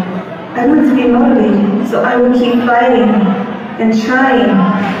victory. I want to be motivated, so I will keep fighting and trying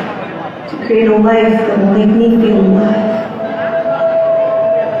to create a life that will make me feel alive.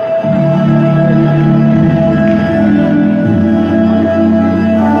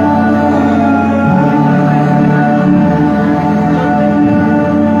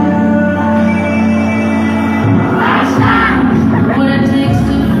 What it takes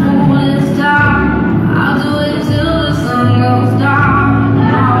to fool this time, I'll do it till the sun goes down.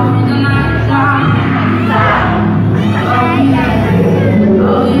 Now the night time.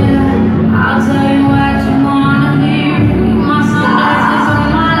 Oh yeah, I'll tell you what you wanna hear. My sunglasses on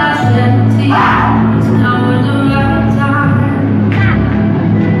my last shed tears. It's now the right time.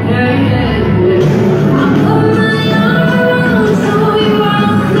 Yeah, yeah, yeah. I put my arms so you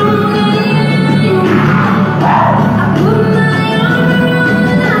won't know that you. I put my arms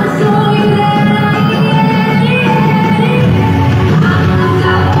out so you that I I'm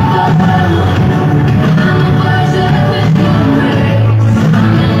unstoppable. I'm a virgin with your grace.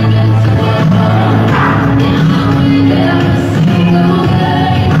 I'm invincible. And I wake up every single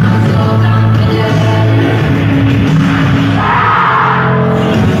day. I'm so confident.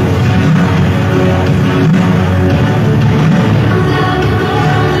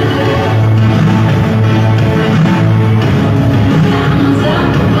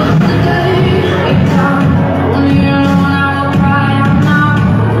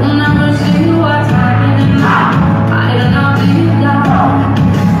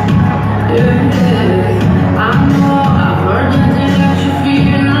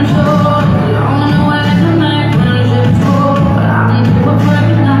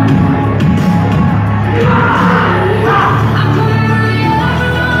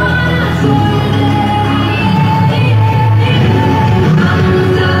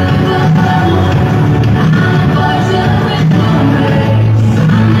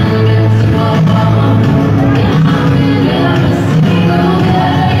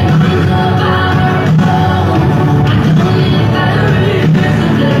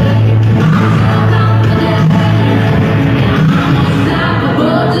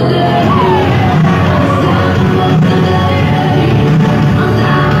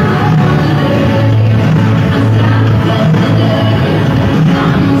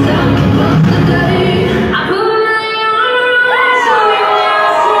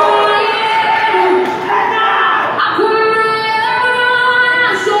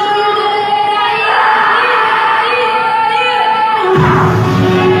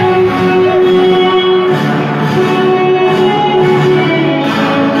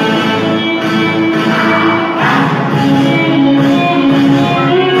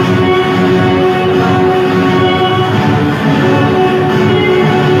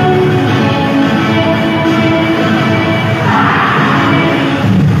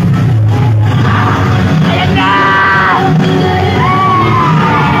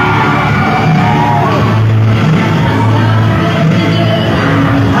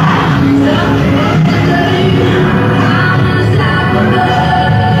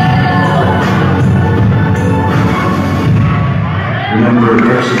 Remember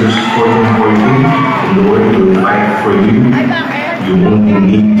Exodus 14:14, the Lord will fight for you. You only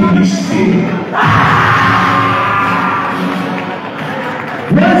need to be still.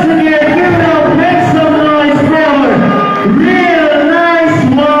 Once again, give it up, make some noise for Real Nice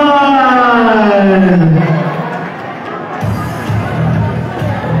One!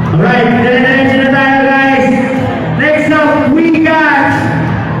 Alright, get an edge in the back, guys.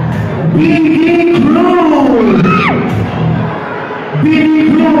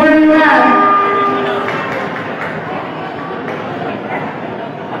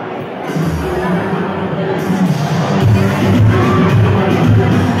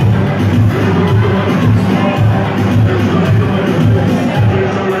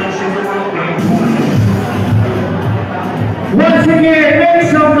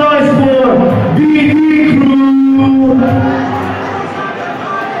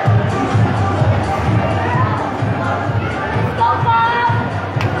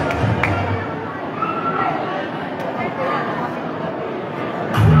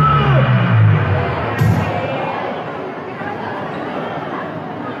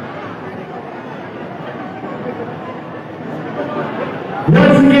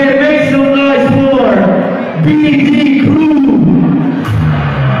 Once again, make some noise for BD Crew.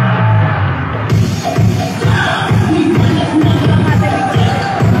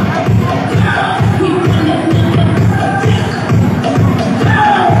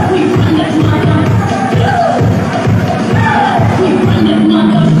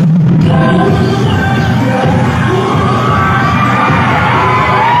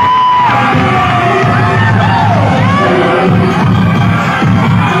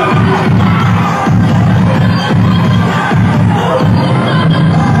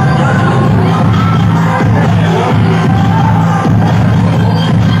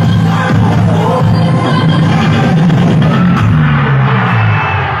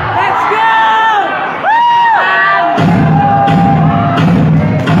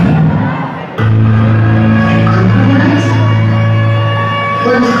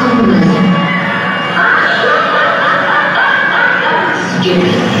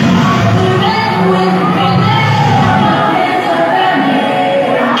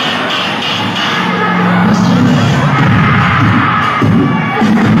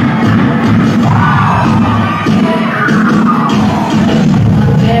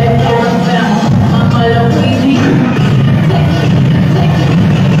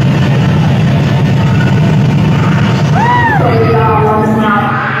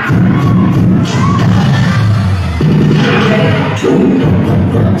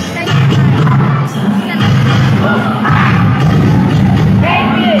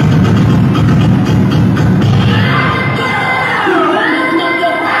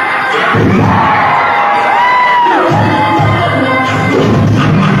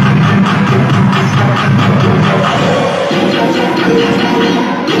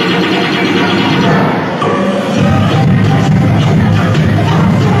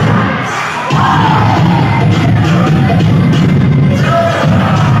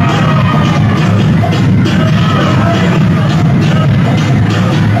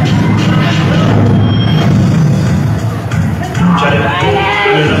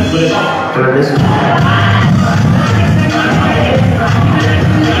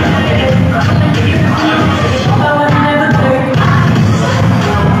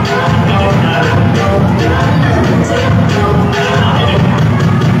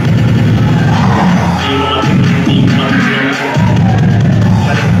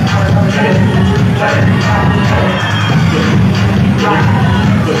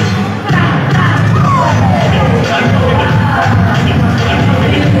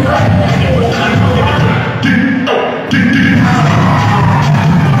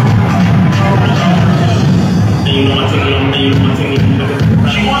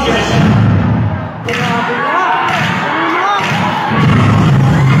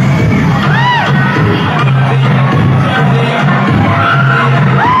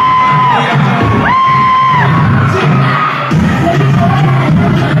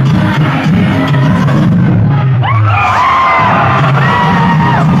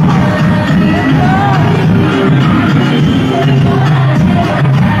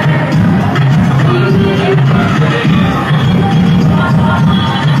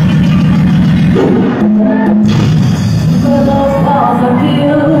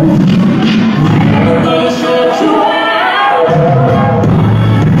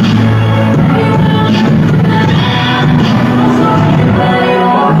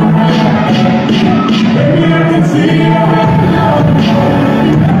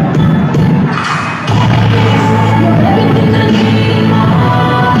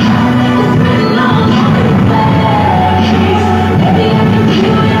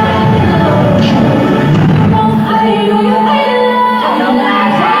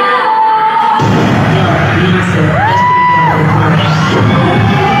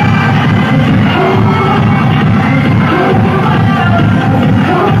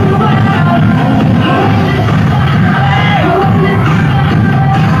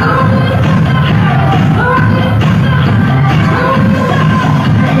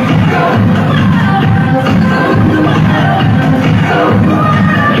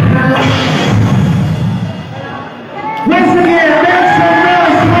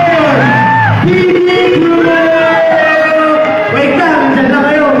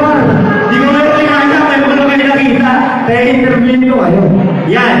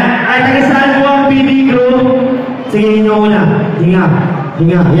 Sige, inyo muna. Hinga.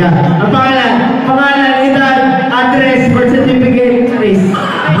 Yan. Ang pangalan, edad, address, birth certificate, please.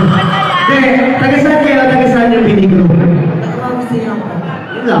 Hindi, taga-saan kayo, taga-saan yung pinigro?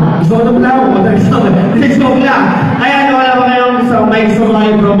 Yun lang, gusto ko na pala ako, gusto lang. Ayan, wala ba kayong may gusto ko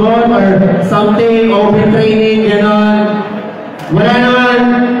kayo promote or something, open training, gano'n. Wala naman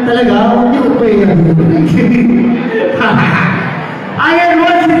talaga, hindi ko pa yun. Ayan,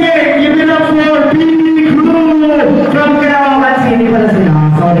 once again, give it up for Big Crew from Caloocan City pala sila.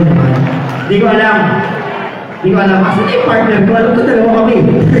 Sorry naman. Di ko alam. Kasi na yung partner ko, alam ko talaga kami.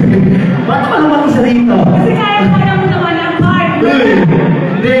 Ba't naman naman isa dito? Kasi kaya mo naman ang partner.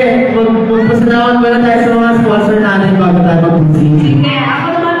 Hindi, magpasalamat muna tayo sa mga sponsor natin bago tayo mag-proceed. Sige, ako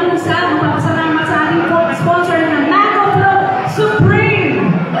naman yung isa, magpapasalamat sa ating sponsor ng Mango Flow Supreme.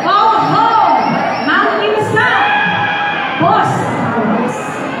 Mount Insa. Boss.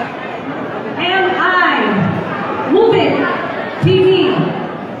 M.I. Move It TV.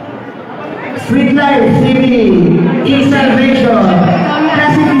 Sweet Life TV. E-Salvation.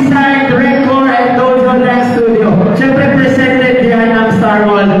 Classic Design, Record, and Dojo Dance Studio. Siyempre presented behind ang Star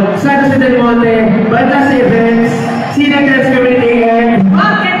Wall. Santos Del Monte, Bandas Events, Cinecrest Community, and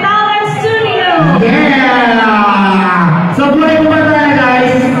Rocket Talent Studio. Yeah! So buhay ko pa tayo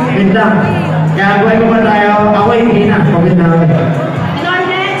guys. Wait lang. Kaya buhay ko pa tayo. Ako hindi na. Okay na. And our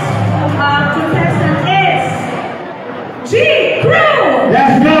next contestant is G Crew.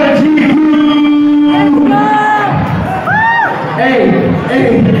 Let's go, G Crew! Let's go! Hey!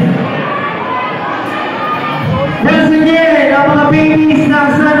 Once again, ang mga babies ng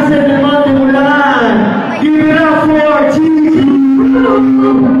Santos Del Monte Bulacan. Give it up for G Crew!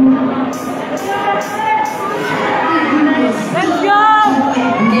 Let's go!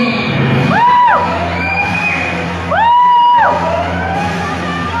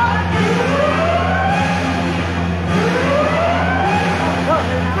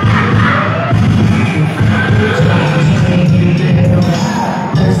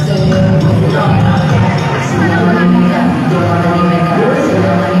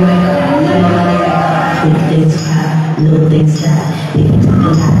 Little things that they can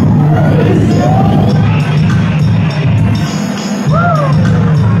talk about.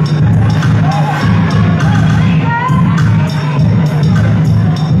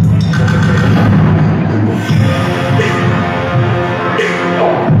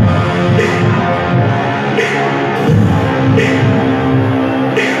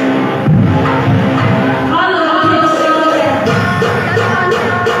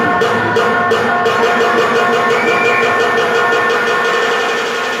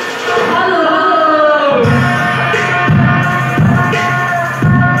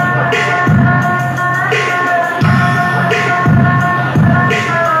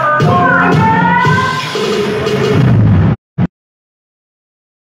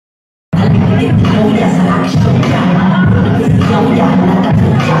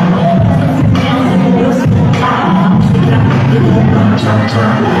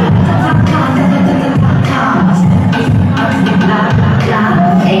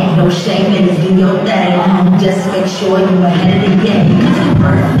 Ain't no shame in it, do your thing. Just make sure you're ahead of the game.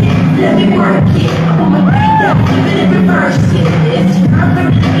 Work it, let me work it. I'm gonna break that, flip it and reverse it. It's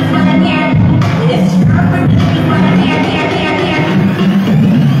perfect, it's what I get. It's perfect, it's what I get.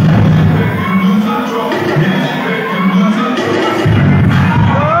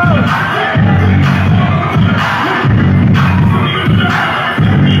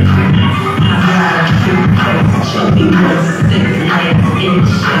 Show me what's 6 legs in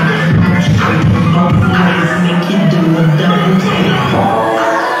shape. Show you both ways, make you do a double take.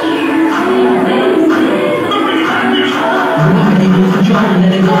 Remember, you lose control and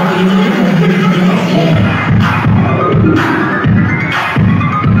let it go for you.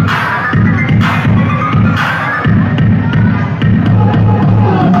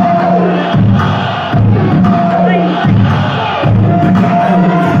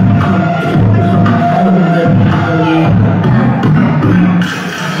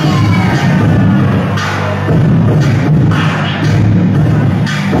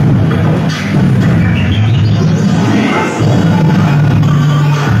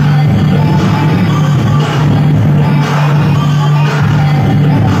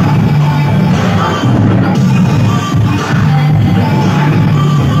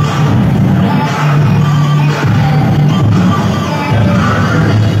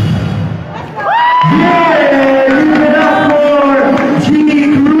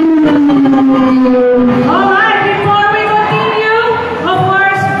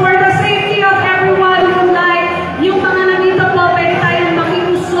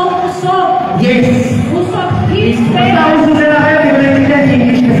 English. Basta uso sila kayo, di ko naiintindihan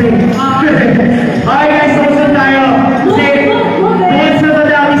English kasi. Okay guys, uso tayo. Kasi, bukod sa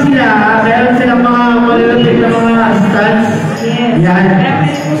madami sila, meron silang mga malalapit na mga stunts. Yan.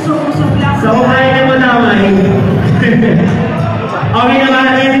 So, kung kaya na mo damay. Okay naman,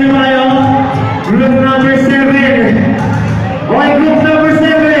 ready naman kayo? Group number 7. Okay, group number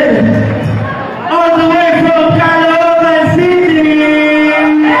 7. All the way from Caloocan City!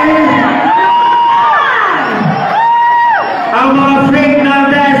 Ang mga freak ng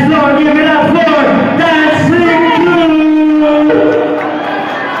dance floor, give it up for Danz Crew!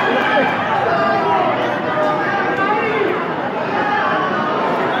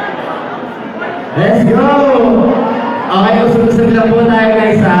 Let's go! Okay, usap-usap lang po tayo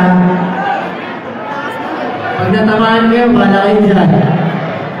guys ha. Pag natamaan kayo, bala kayo dyan.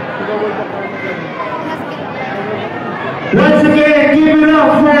 Once again, give it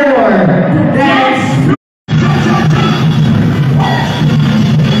up for Danz.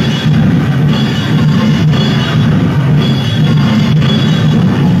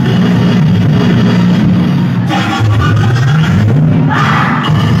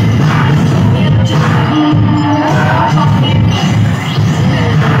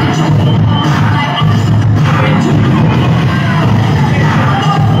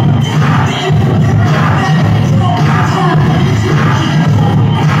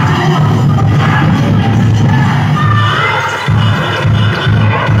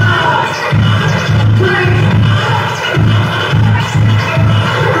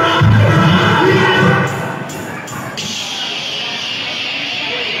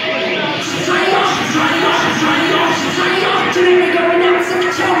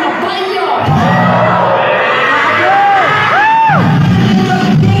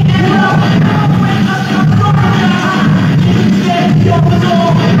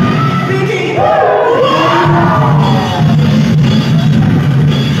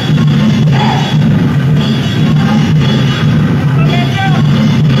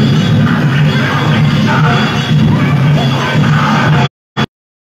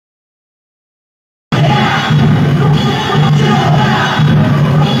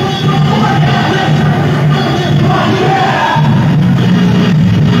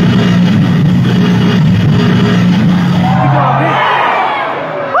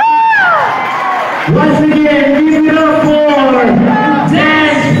 Once again, give it up for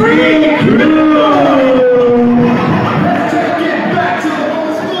Danz Crew!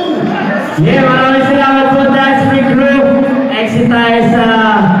 Yeah, maraming salamat po Danz Crew. Exit tayo sa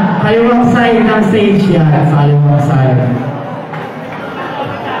kaliwang side ng stage yan. Sa kaliwang side.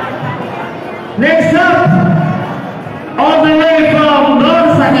 Next up, all the way from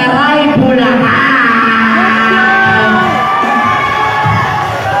North Sagaray, Bulacan.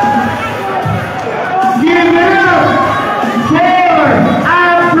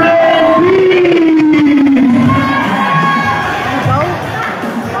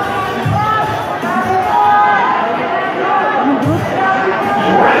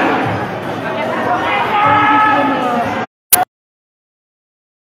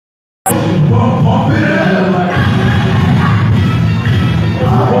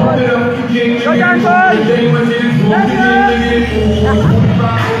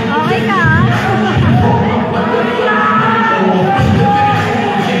 Okay ka?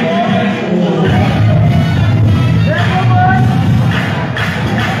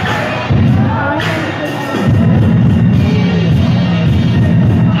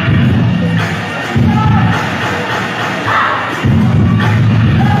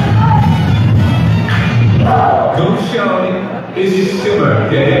 Don't shout it, it's just silver,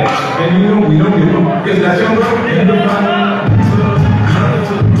 okay? And you know we don't give up, because that's your road, and the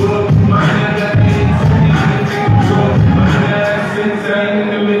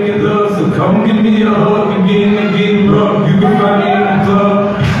so come give me a hug again and get rough. You can find me in the club.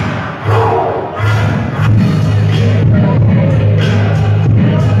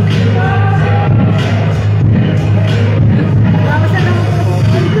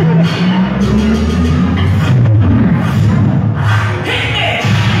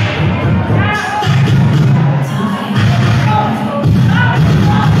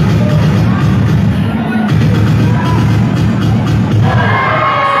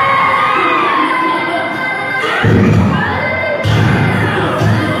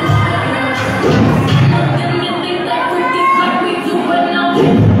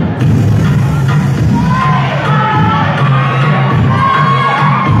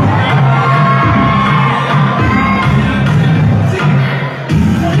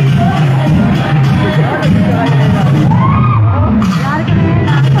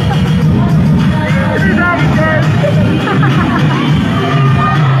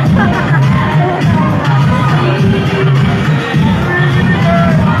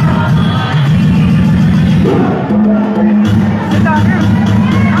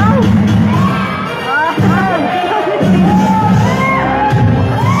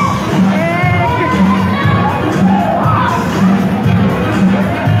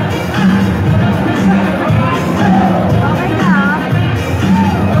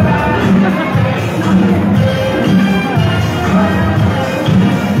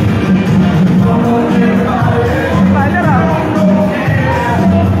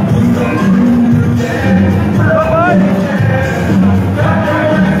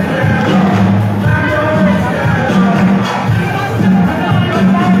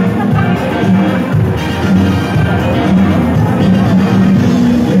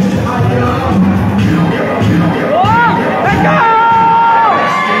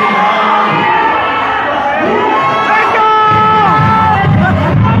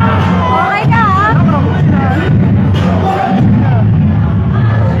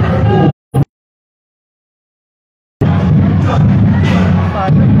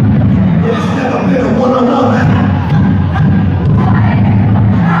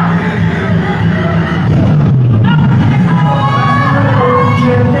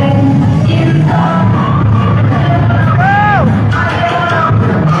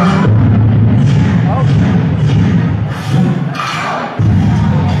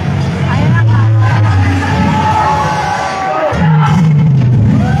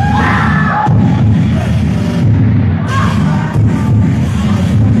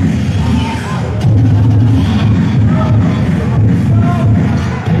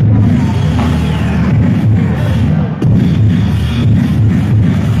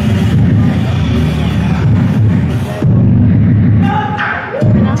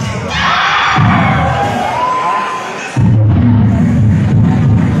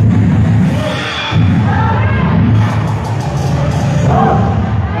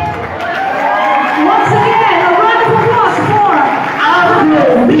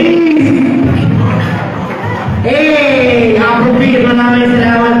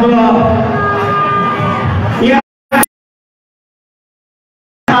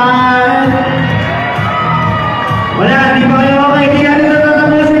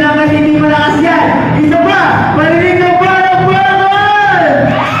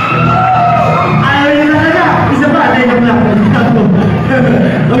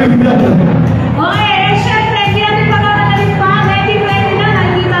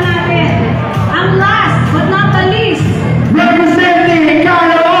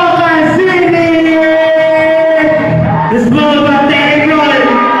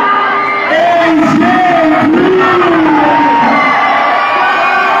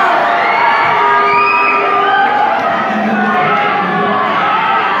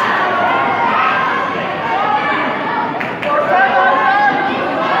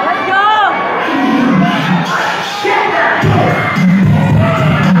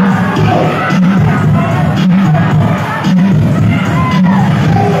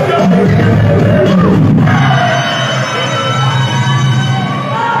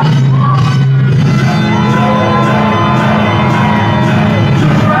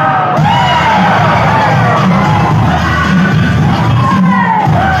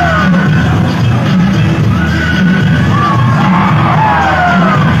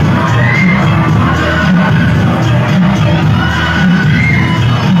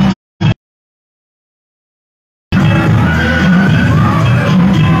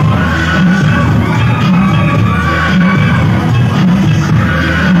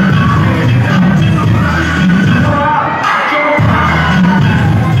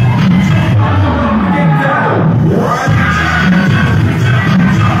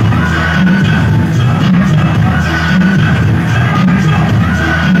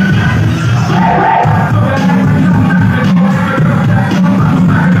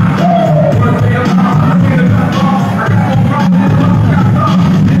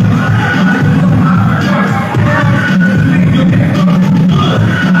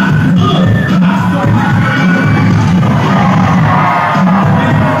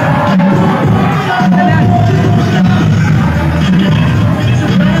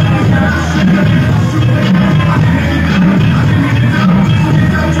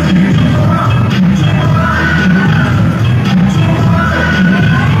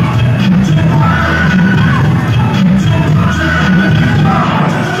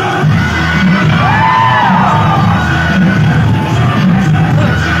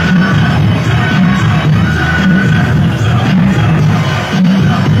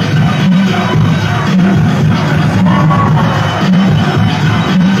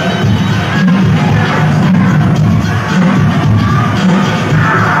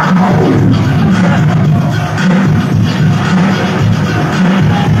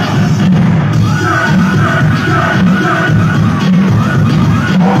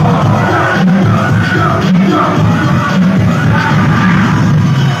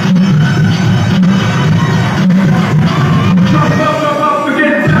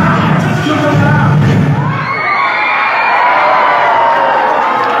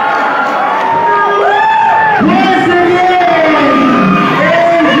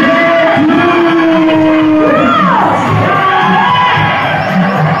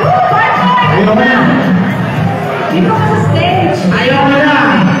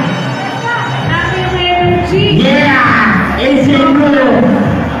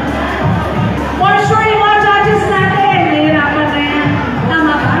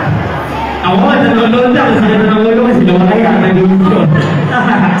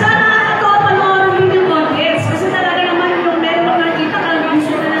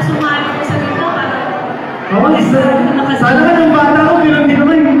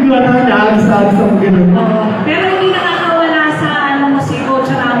 Pero hindi nakakawala sa ano mo si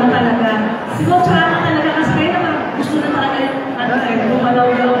Coach Ramo talaga. Si Coach Ramo talaga kasi kaya naman gusto na talaga yung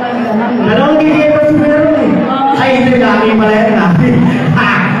gumalaw-galaw na yung gano'n. Ano ang gigil ko si Meron eh? Ay, hindi namin pala yan natin.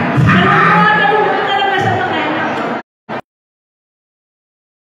 Ganun talaga siya makaya.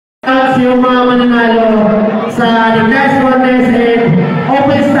 Yung mga mananalo sa Danz contest and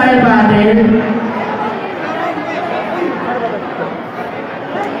open style battle.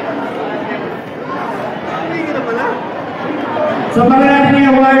 So pagkala natin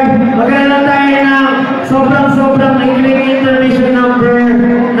yung award, magkala lang tayo ng sobrang including intermission number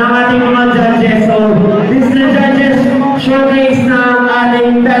ng ating mga judges. So this is the judges showcase ng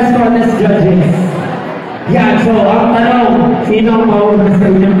ating Danz contest judges. Yan, so ang tanong, sino ang mauna sa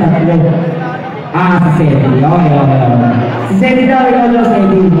inyong tatlo? Si Sedi. Okay. Si Sedi daw, ikaw daw,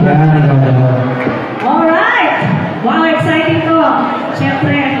 Sedi. Yan, ikaw daw. Alright! Wow, exciting to!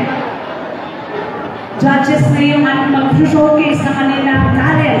 Siyempre, judges na yung mag-showcase na kanilang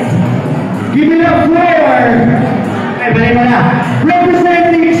talents. Give it up for! Ay, bali mo na.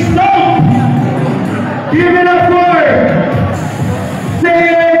 Representing Stone! Give it up for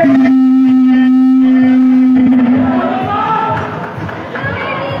Sedi!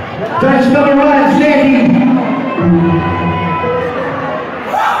 Judge number 1, Sedi!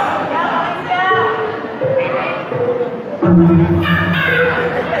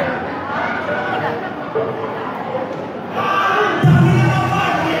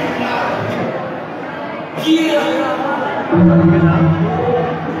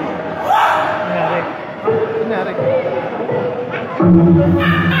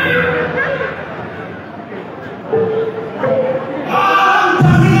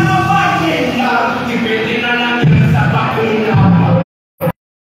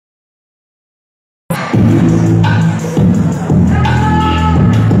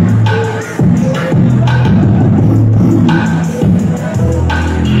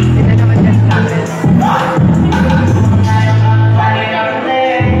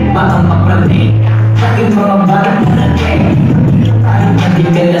 Bakang maprating, aking mga batang malaki. Tayo natin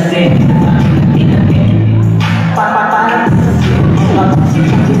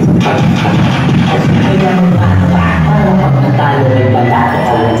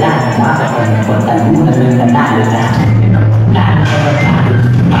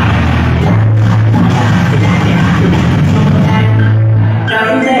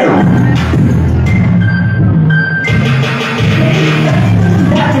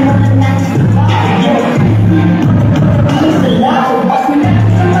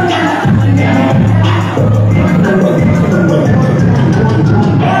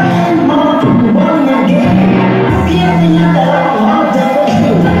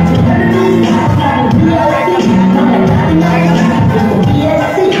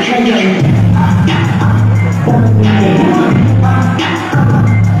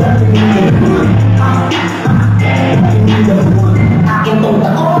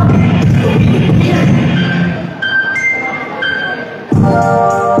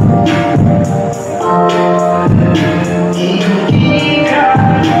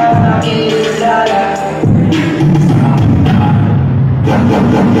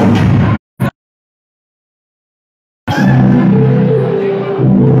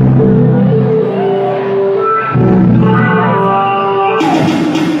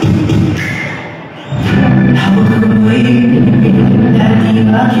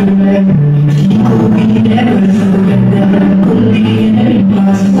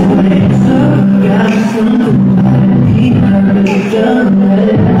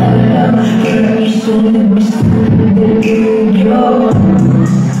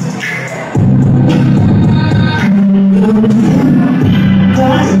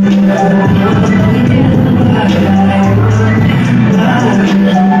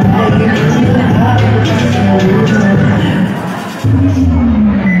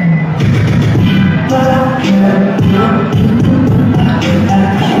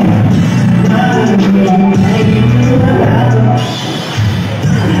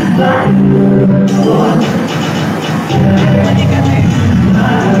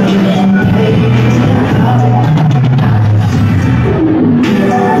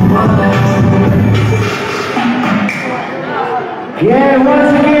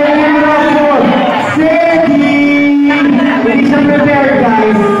once again, give it up for Sadie! Hindi siya prepared,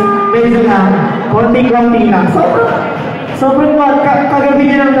 guys. Medyo lang. Konti-konti lang. Sobrang kagabi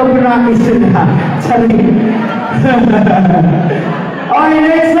niya lang na-practice yun na. Sorry. Okay,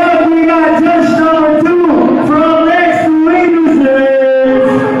 next up, we got judge number 2 from next to Windows.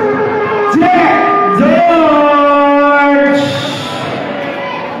 Jack George!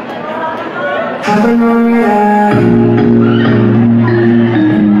 I've been on your eye.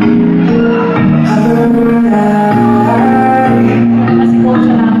 I've been on your eye.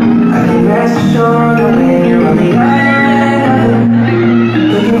 I can rest assured that when you're on the island,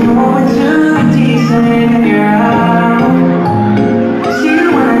 looking forward to the decent in your house. See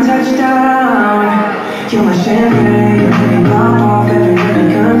you when I touch down. You're my champagne, you pop off every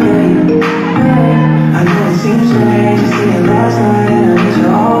complaint. I know it seems strange to see it last night and I need you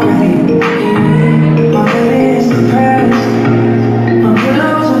already. My baby is depressed, my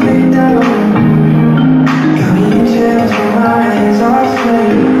pillows are picked up. Got me in chills when my hands are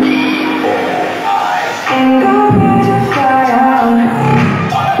sweaty. Ain't no way to fly out.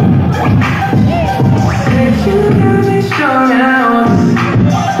 Let you got me strung out.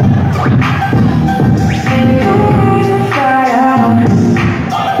 Ain't no way to fly out.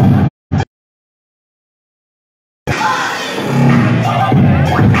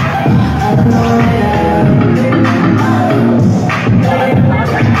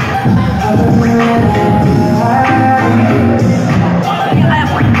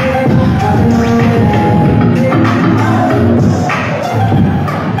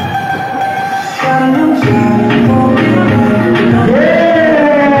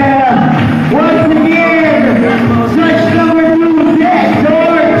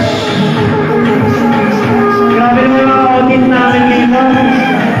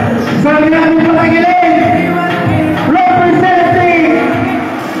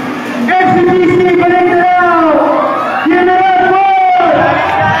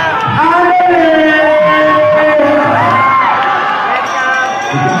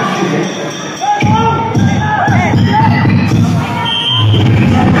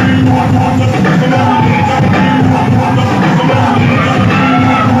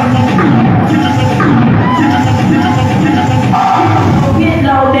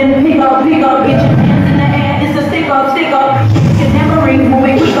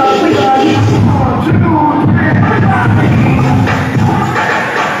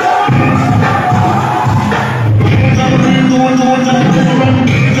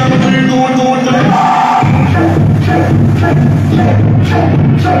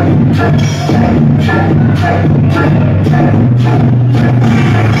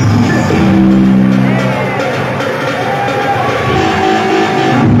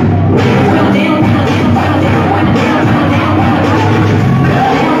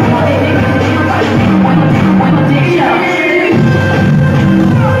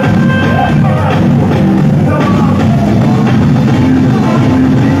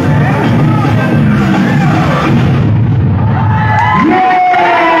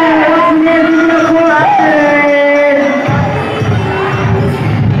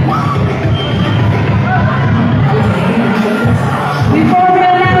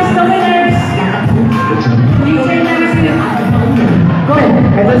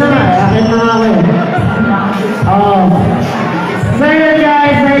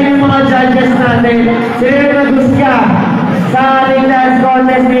 Sa ating dance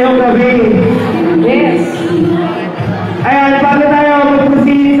contest ngayong gabi. Yes. Ayan, bago tayo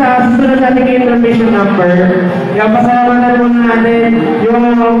mag-proceed sa susunod nating information number, yung pasalamatan muna natin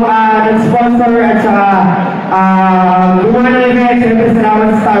yung nag-sponsor at saka gumawa ng event. Siyempre salamat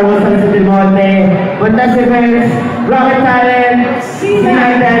sa Star Wars sa Del Monte, Montas Events, Rocket Talent,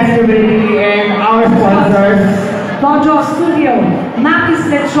 Sinai Dance Community, and our sponsors. Dojo Studio, Makis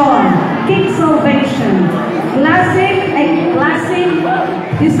Lechon, King Salvation, Classic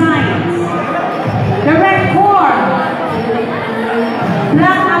Designs, Direct Core,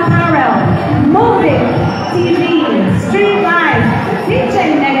 Black Apparel, Moving, TV, Street Life,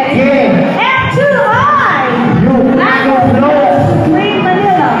 DJ Negative, M2I, Green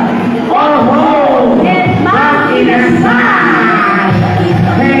Manila, and Mountain Side.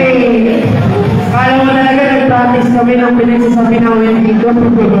 Hey! Kala mo talaga nag-practice kami ng pinagsasabi namin dito.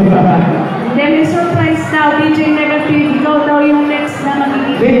 Then may surprise now, DJ Negative, ikaw daw yung next na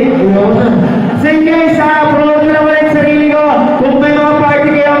magiging. So guys, promote ko naman yung sarili ko. Kung may mga party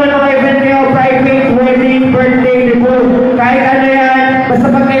kayo, may mga event kayo, private, wedding, birthday, debut, kahit ano yan, basta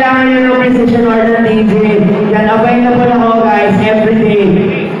pag kailangan nyo ng precision or ng DJ, yan, available ako guys, everyday.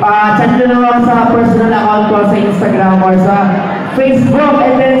 Chat nyo naman sa personal account ko sa Instagram or sa Facebook,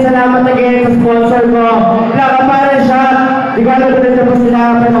 and then salamat again sa sponsor ko. Nakaparan siya. Di ko alam kung nagtapos sila,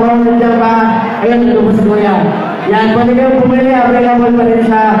 pero kung nandiyan pa, ayun, nagtapos ko yan. Yan, pwede kayong pumili, available pa rin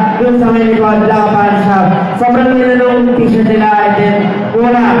siya doon sa may likod, nakaparan siya. Sobrang nilalong t-shirt nila, and then,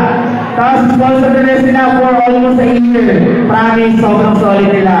 una. Tapos sponsor nila sila for almost a year. Promise, sobrang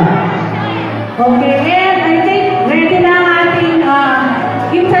solid nila. Okay, and I think ready na ang ating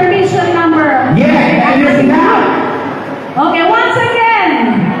intermission number. Yeah, and this is now. Okay, once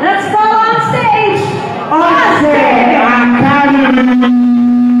again, let's go on stage. Onse Academy.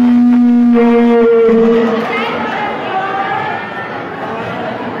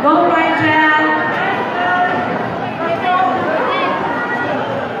 Go right down.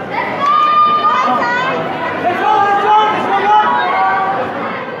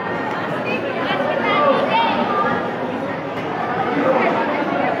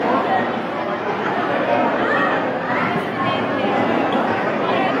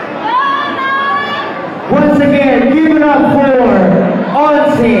 Once again, give it up for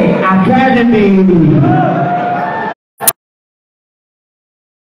Onse Academy.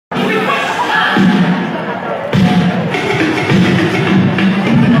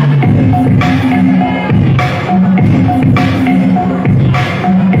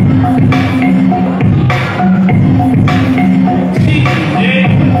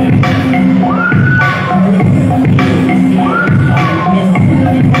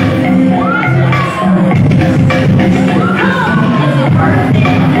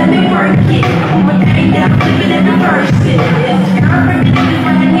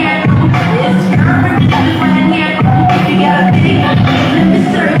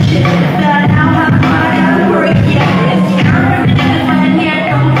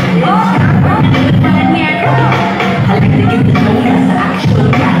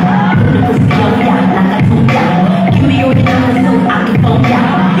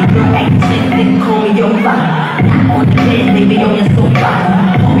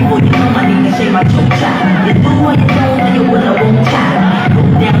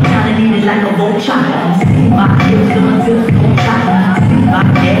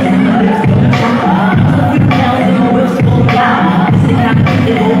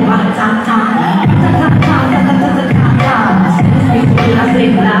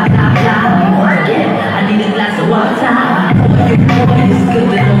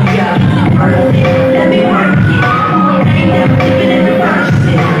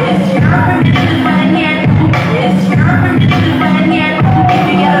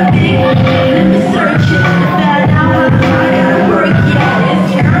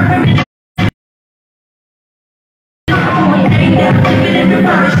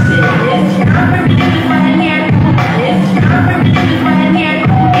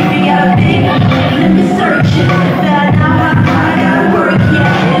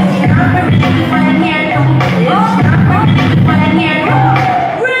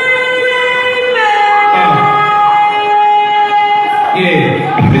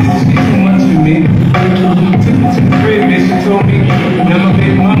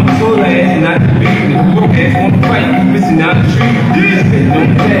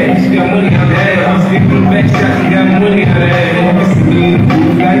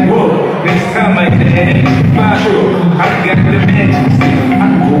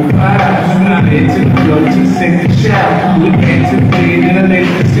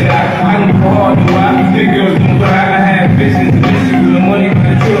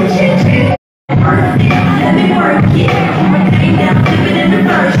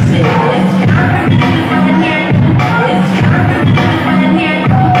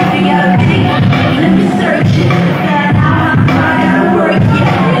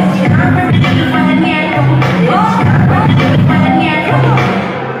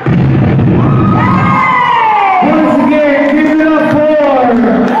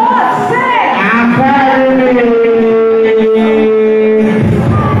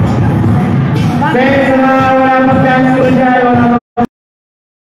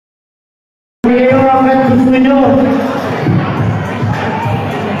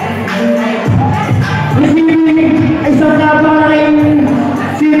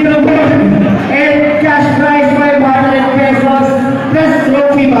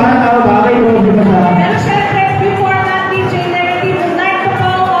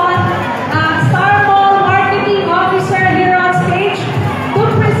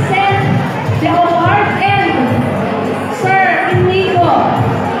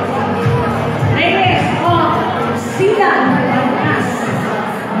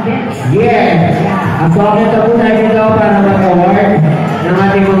 So, ito po tayo dito para mag-award ng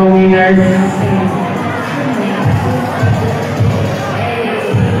ating mga winners.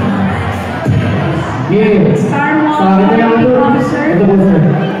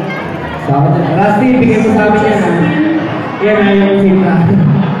 Rusty, bigay mo sa amin yan ha. Yan na yung sita.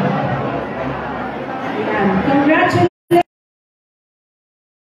 Congratulations!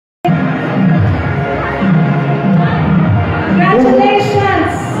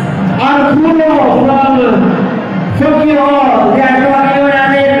 Congratulations! Arturo from Tokyo! Gagawa kayo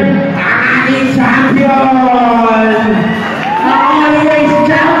natin ang ating champion! Always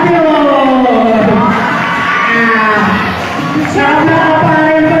champion! Nakapla ka pa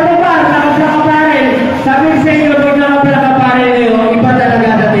rin, patubar, nakapla ka pa rin. Sabi ko sa inyo, kung nakapla ka pa rin kayo, iba talaga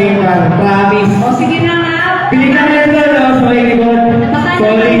dating ka. Promise. O sige na nga. Pili ka na ito, no? So, ikot.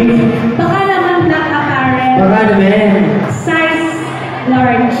 Solid. Baka naman black apparel. Baka naman. Size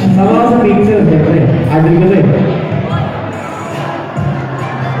large. Sama ko sa picture, siyempre. Adil ko rin.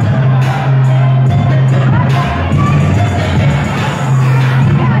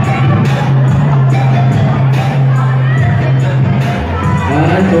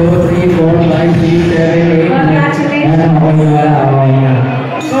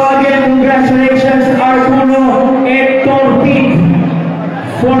 So again, congratulations Arturo and Torpid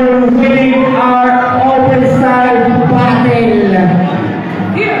for winning our open style battle.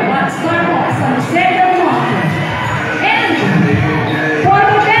 Here, let's start off some second one. And for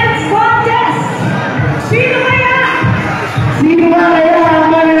the dance contest, sino kaya? Sino ba kaya ang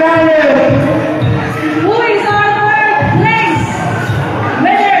mananalo? Who is our third place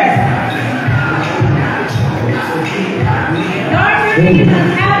winner? Garnering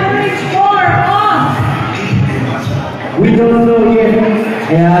an average score of We don't know yet.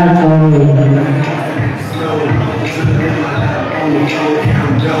 Ayan,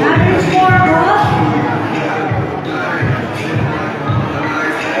 average score of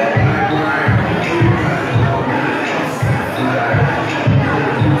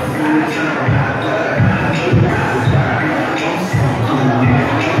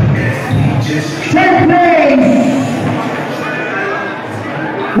 10th place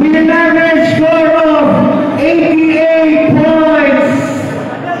with an average score of 88 points.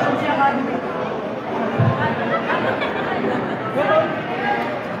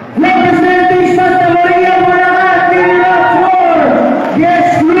 Representing Santa Maria, Bulacan, Mindanao 4,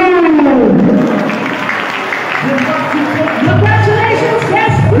 Yes Blue. congratulations,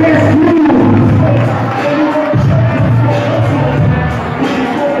 yes. Yes Blue.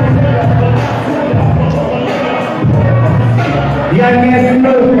 Yan, Yes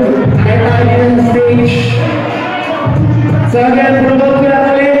Blue. Ay tayo sa stage. So again, promote ko lang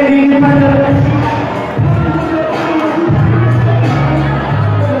ulit. Hindi pa na.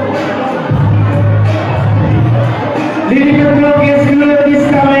 Lilipat Blue, Yes Blue is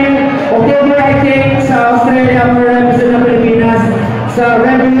coming October, I think, sa Australia for represent ng Pilipinas sa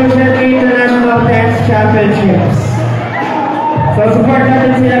Revolution International Dance Championships. So support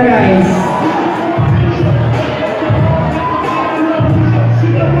natin sila, guys.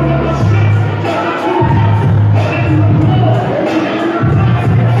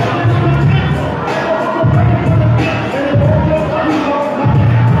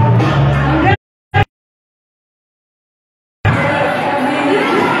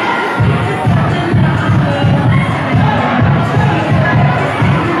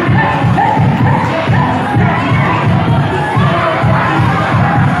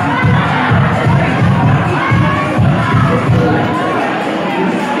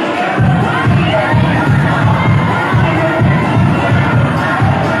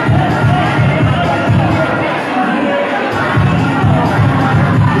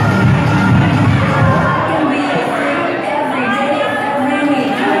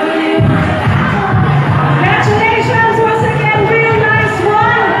 Congratulations once again, real nice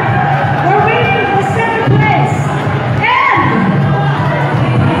one. We're winning the second place. And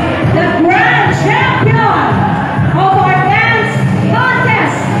the grand champion of our dance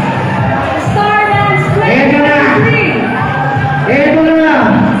contest, Star Dance Ito na. 2023. Ito na!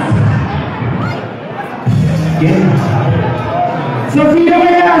 So, sino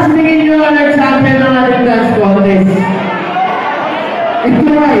kaya sa tingin nyo ang nag-champion ng ating dance contest? Ito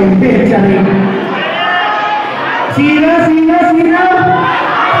ay, Benjari. Sino? Sino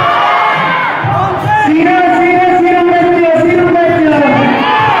medyo? Sino medyo?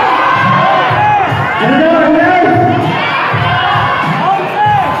 Ano daw? Ano daw?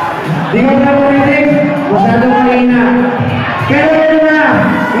 Di ko na marinig. Masyadong mahina. Pero ito na,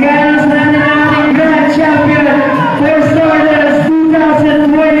 i-announce natin ang ating grand champion for Stardust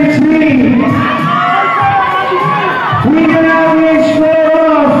 2023. With an average score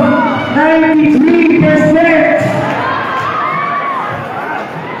of 93%.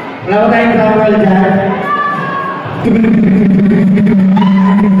 Wala ba tayong tawal dyan?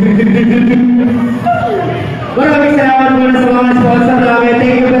 Maraming salamat muna sa mga sponsor namin.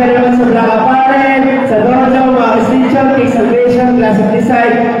 Thank you very much sa Black Apparel, sa Dojo, mga Essential, Cake Salvation, Class of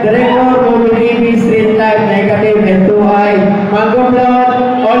Design, Director, Movie TV, Street Life, Negative, and 2i, Mango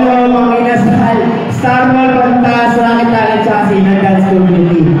Plot, Olo, mga inasal, Star Mall, Pantas, Rocket Talent, sa Sinan Dance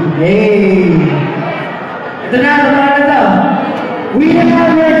Community. Hey! Ito na. We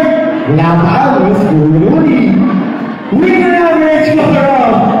have it! Lamang Community! We have it score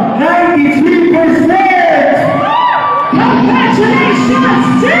of 93%! Congratulations,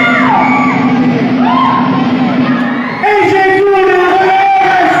 Danz! AJ Luna,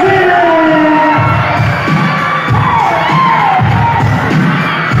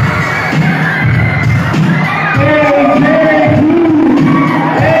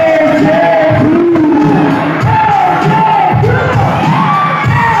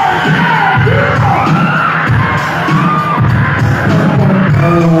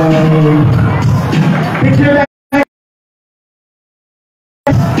 picture.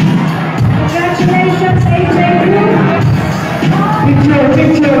 Congratulations, AJ Group! Picture.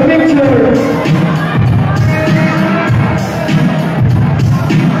 Thank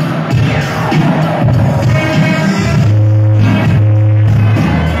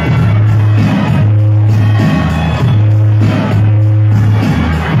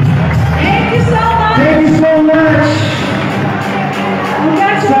you so much! Thank you so much.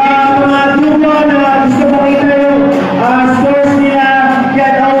 Sa mga grupo na gusto makita yung stores nila,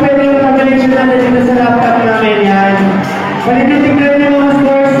 yan, open yung combination natin dito sa laptop namin yan. Pwede nyo tignan yung mga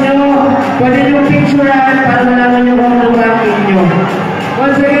stores nyo, pwede nyo picturean para malaman nyo kung anong ranking nyo.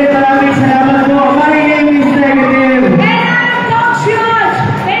 Once again, maraming salamat po. My name is Negative. And I'm Coach George!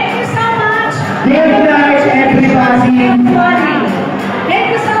 Thank you so much! Good night, everybody. Thank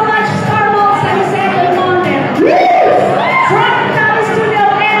you so much, Starbucks and Second Mountain. From Danz Studio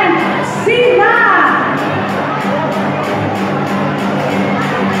and Sina!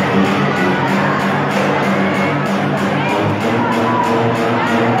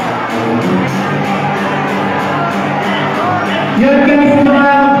 Yun guys, mga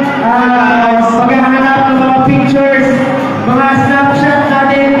maghahanap ng mga pictures, mga snapshot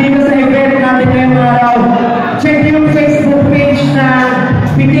natin dito sa event natin ngayong araw. Check yung Facebook page na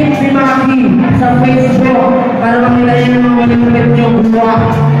Pitik si Maki sa Facebook para makita yung mga malulit yung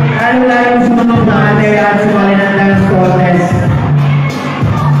buwa. Lalo sa mga mga at sa mga dance contest.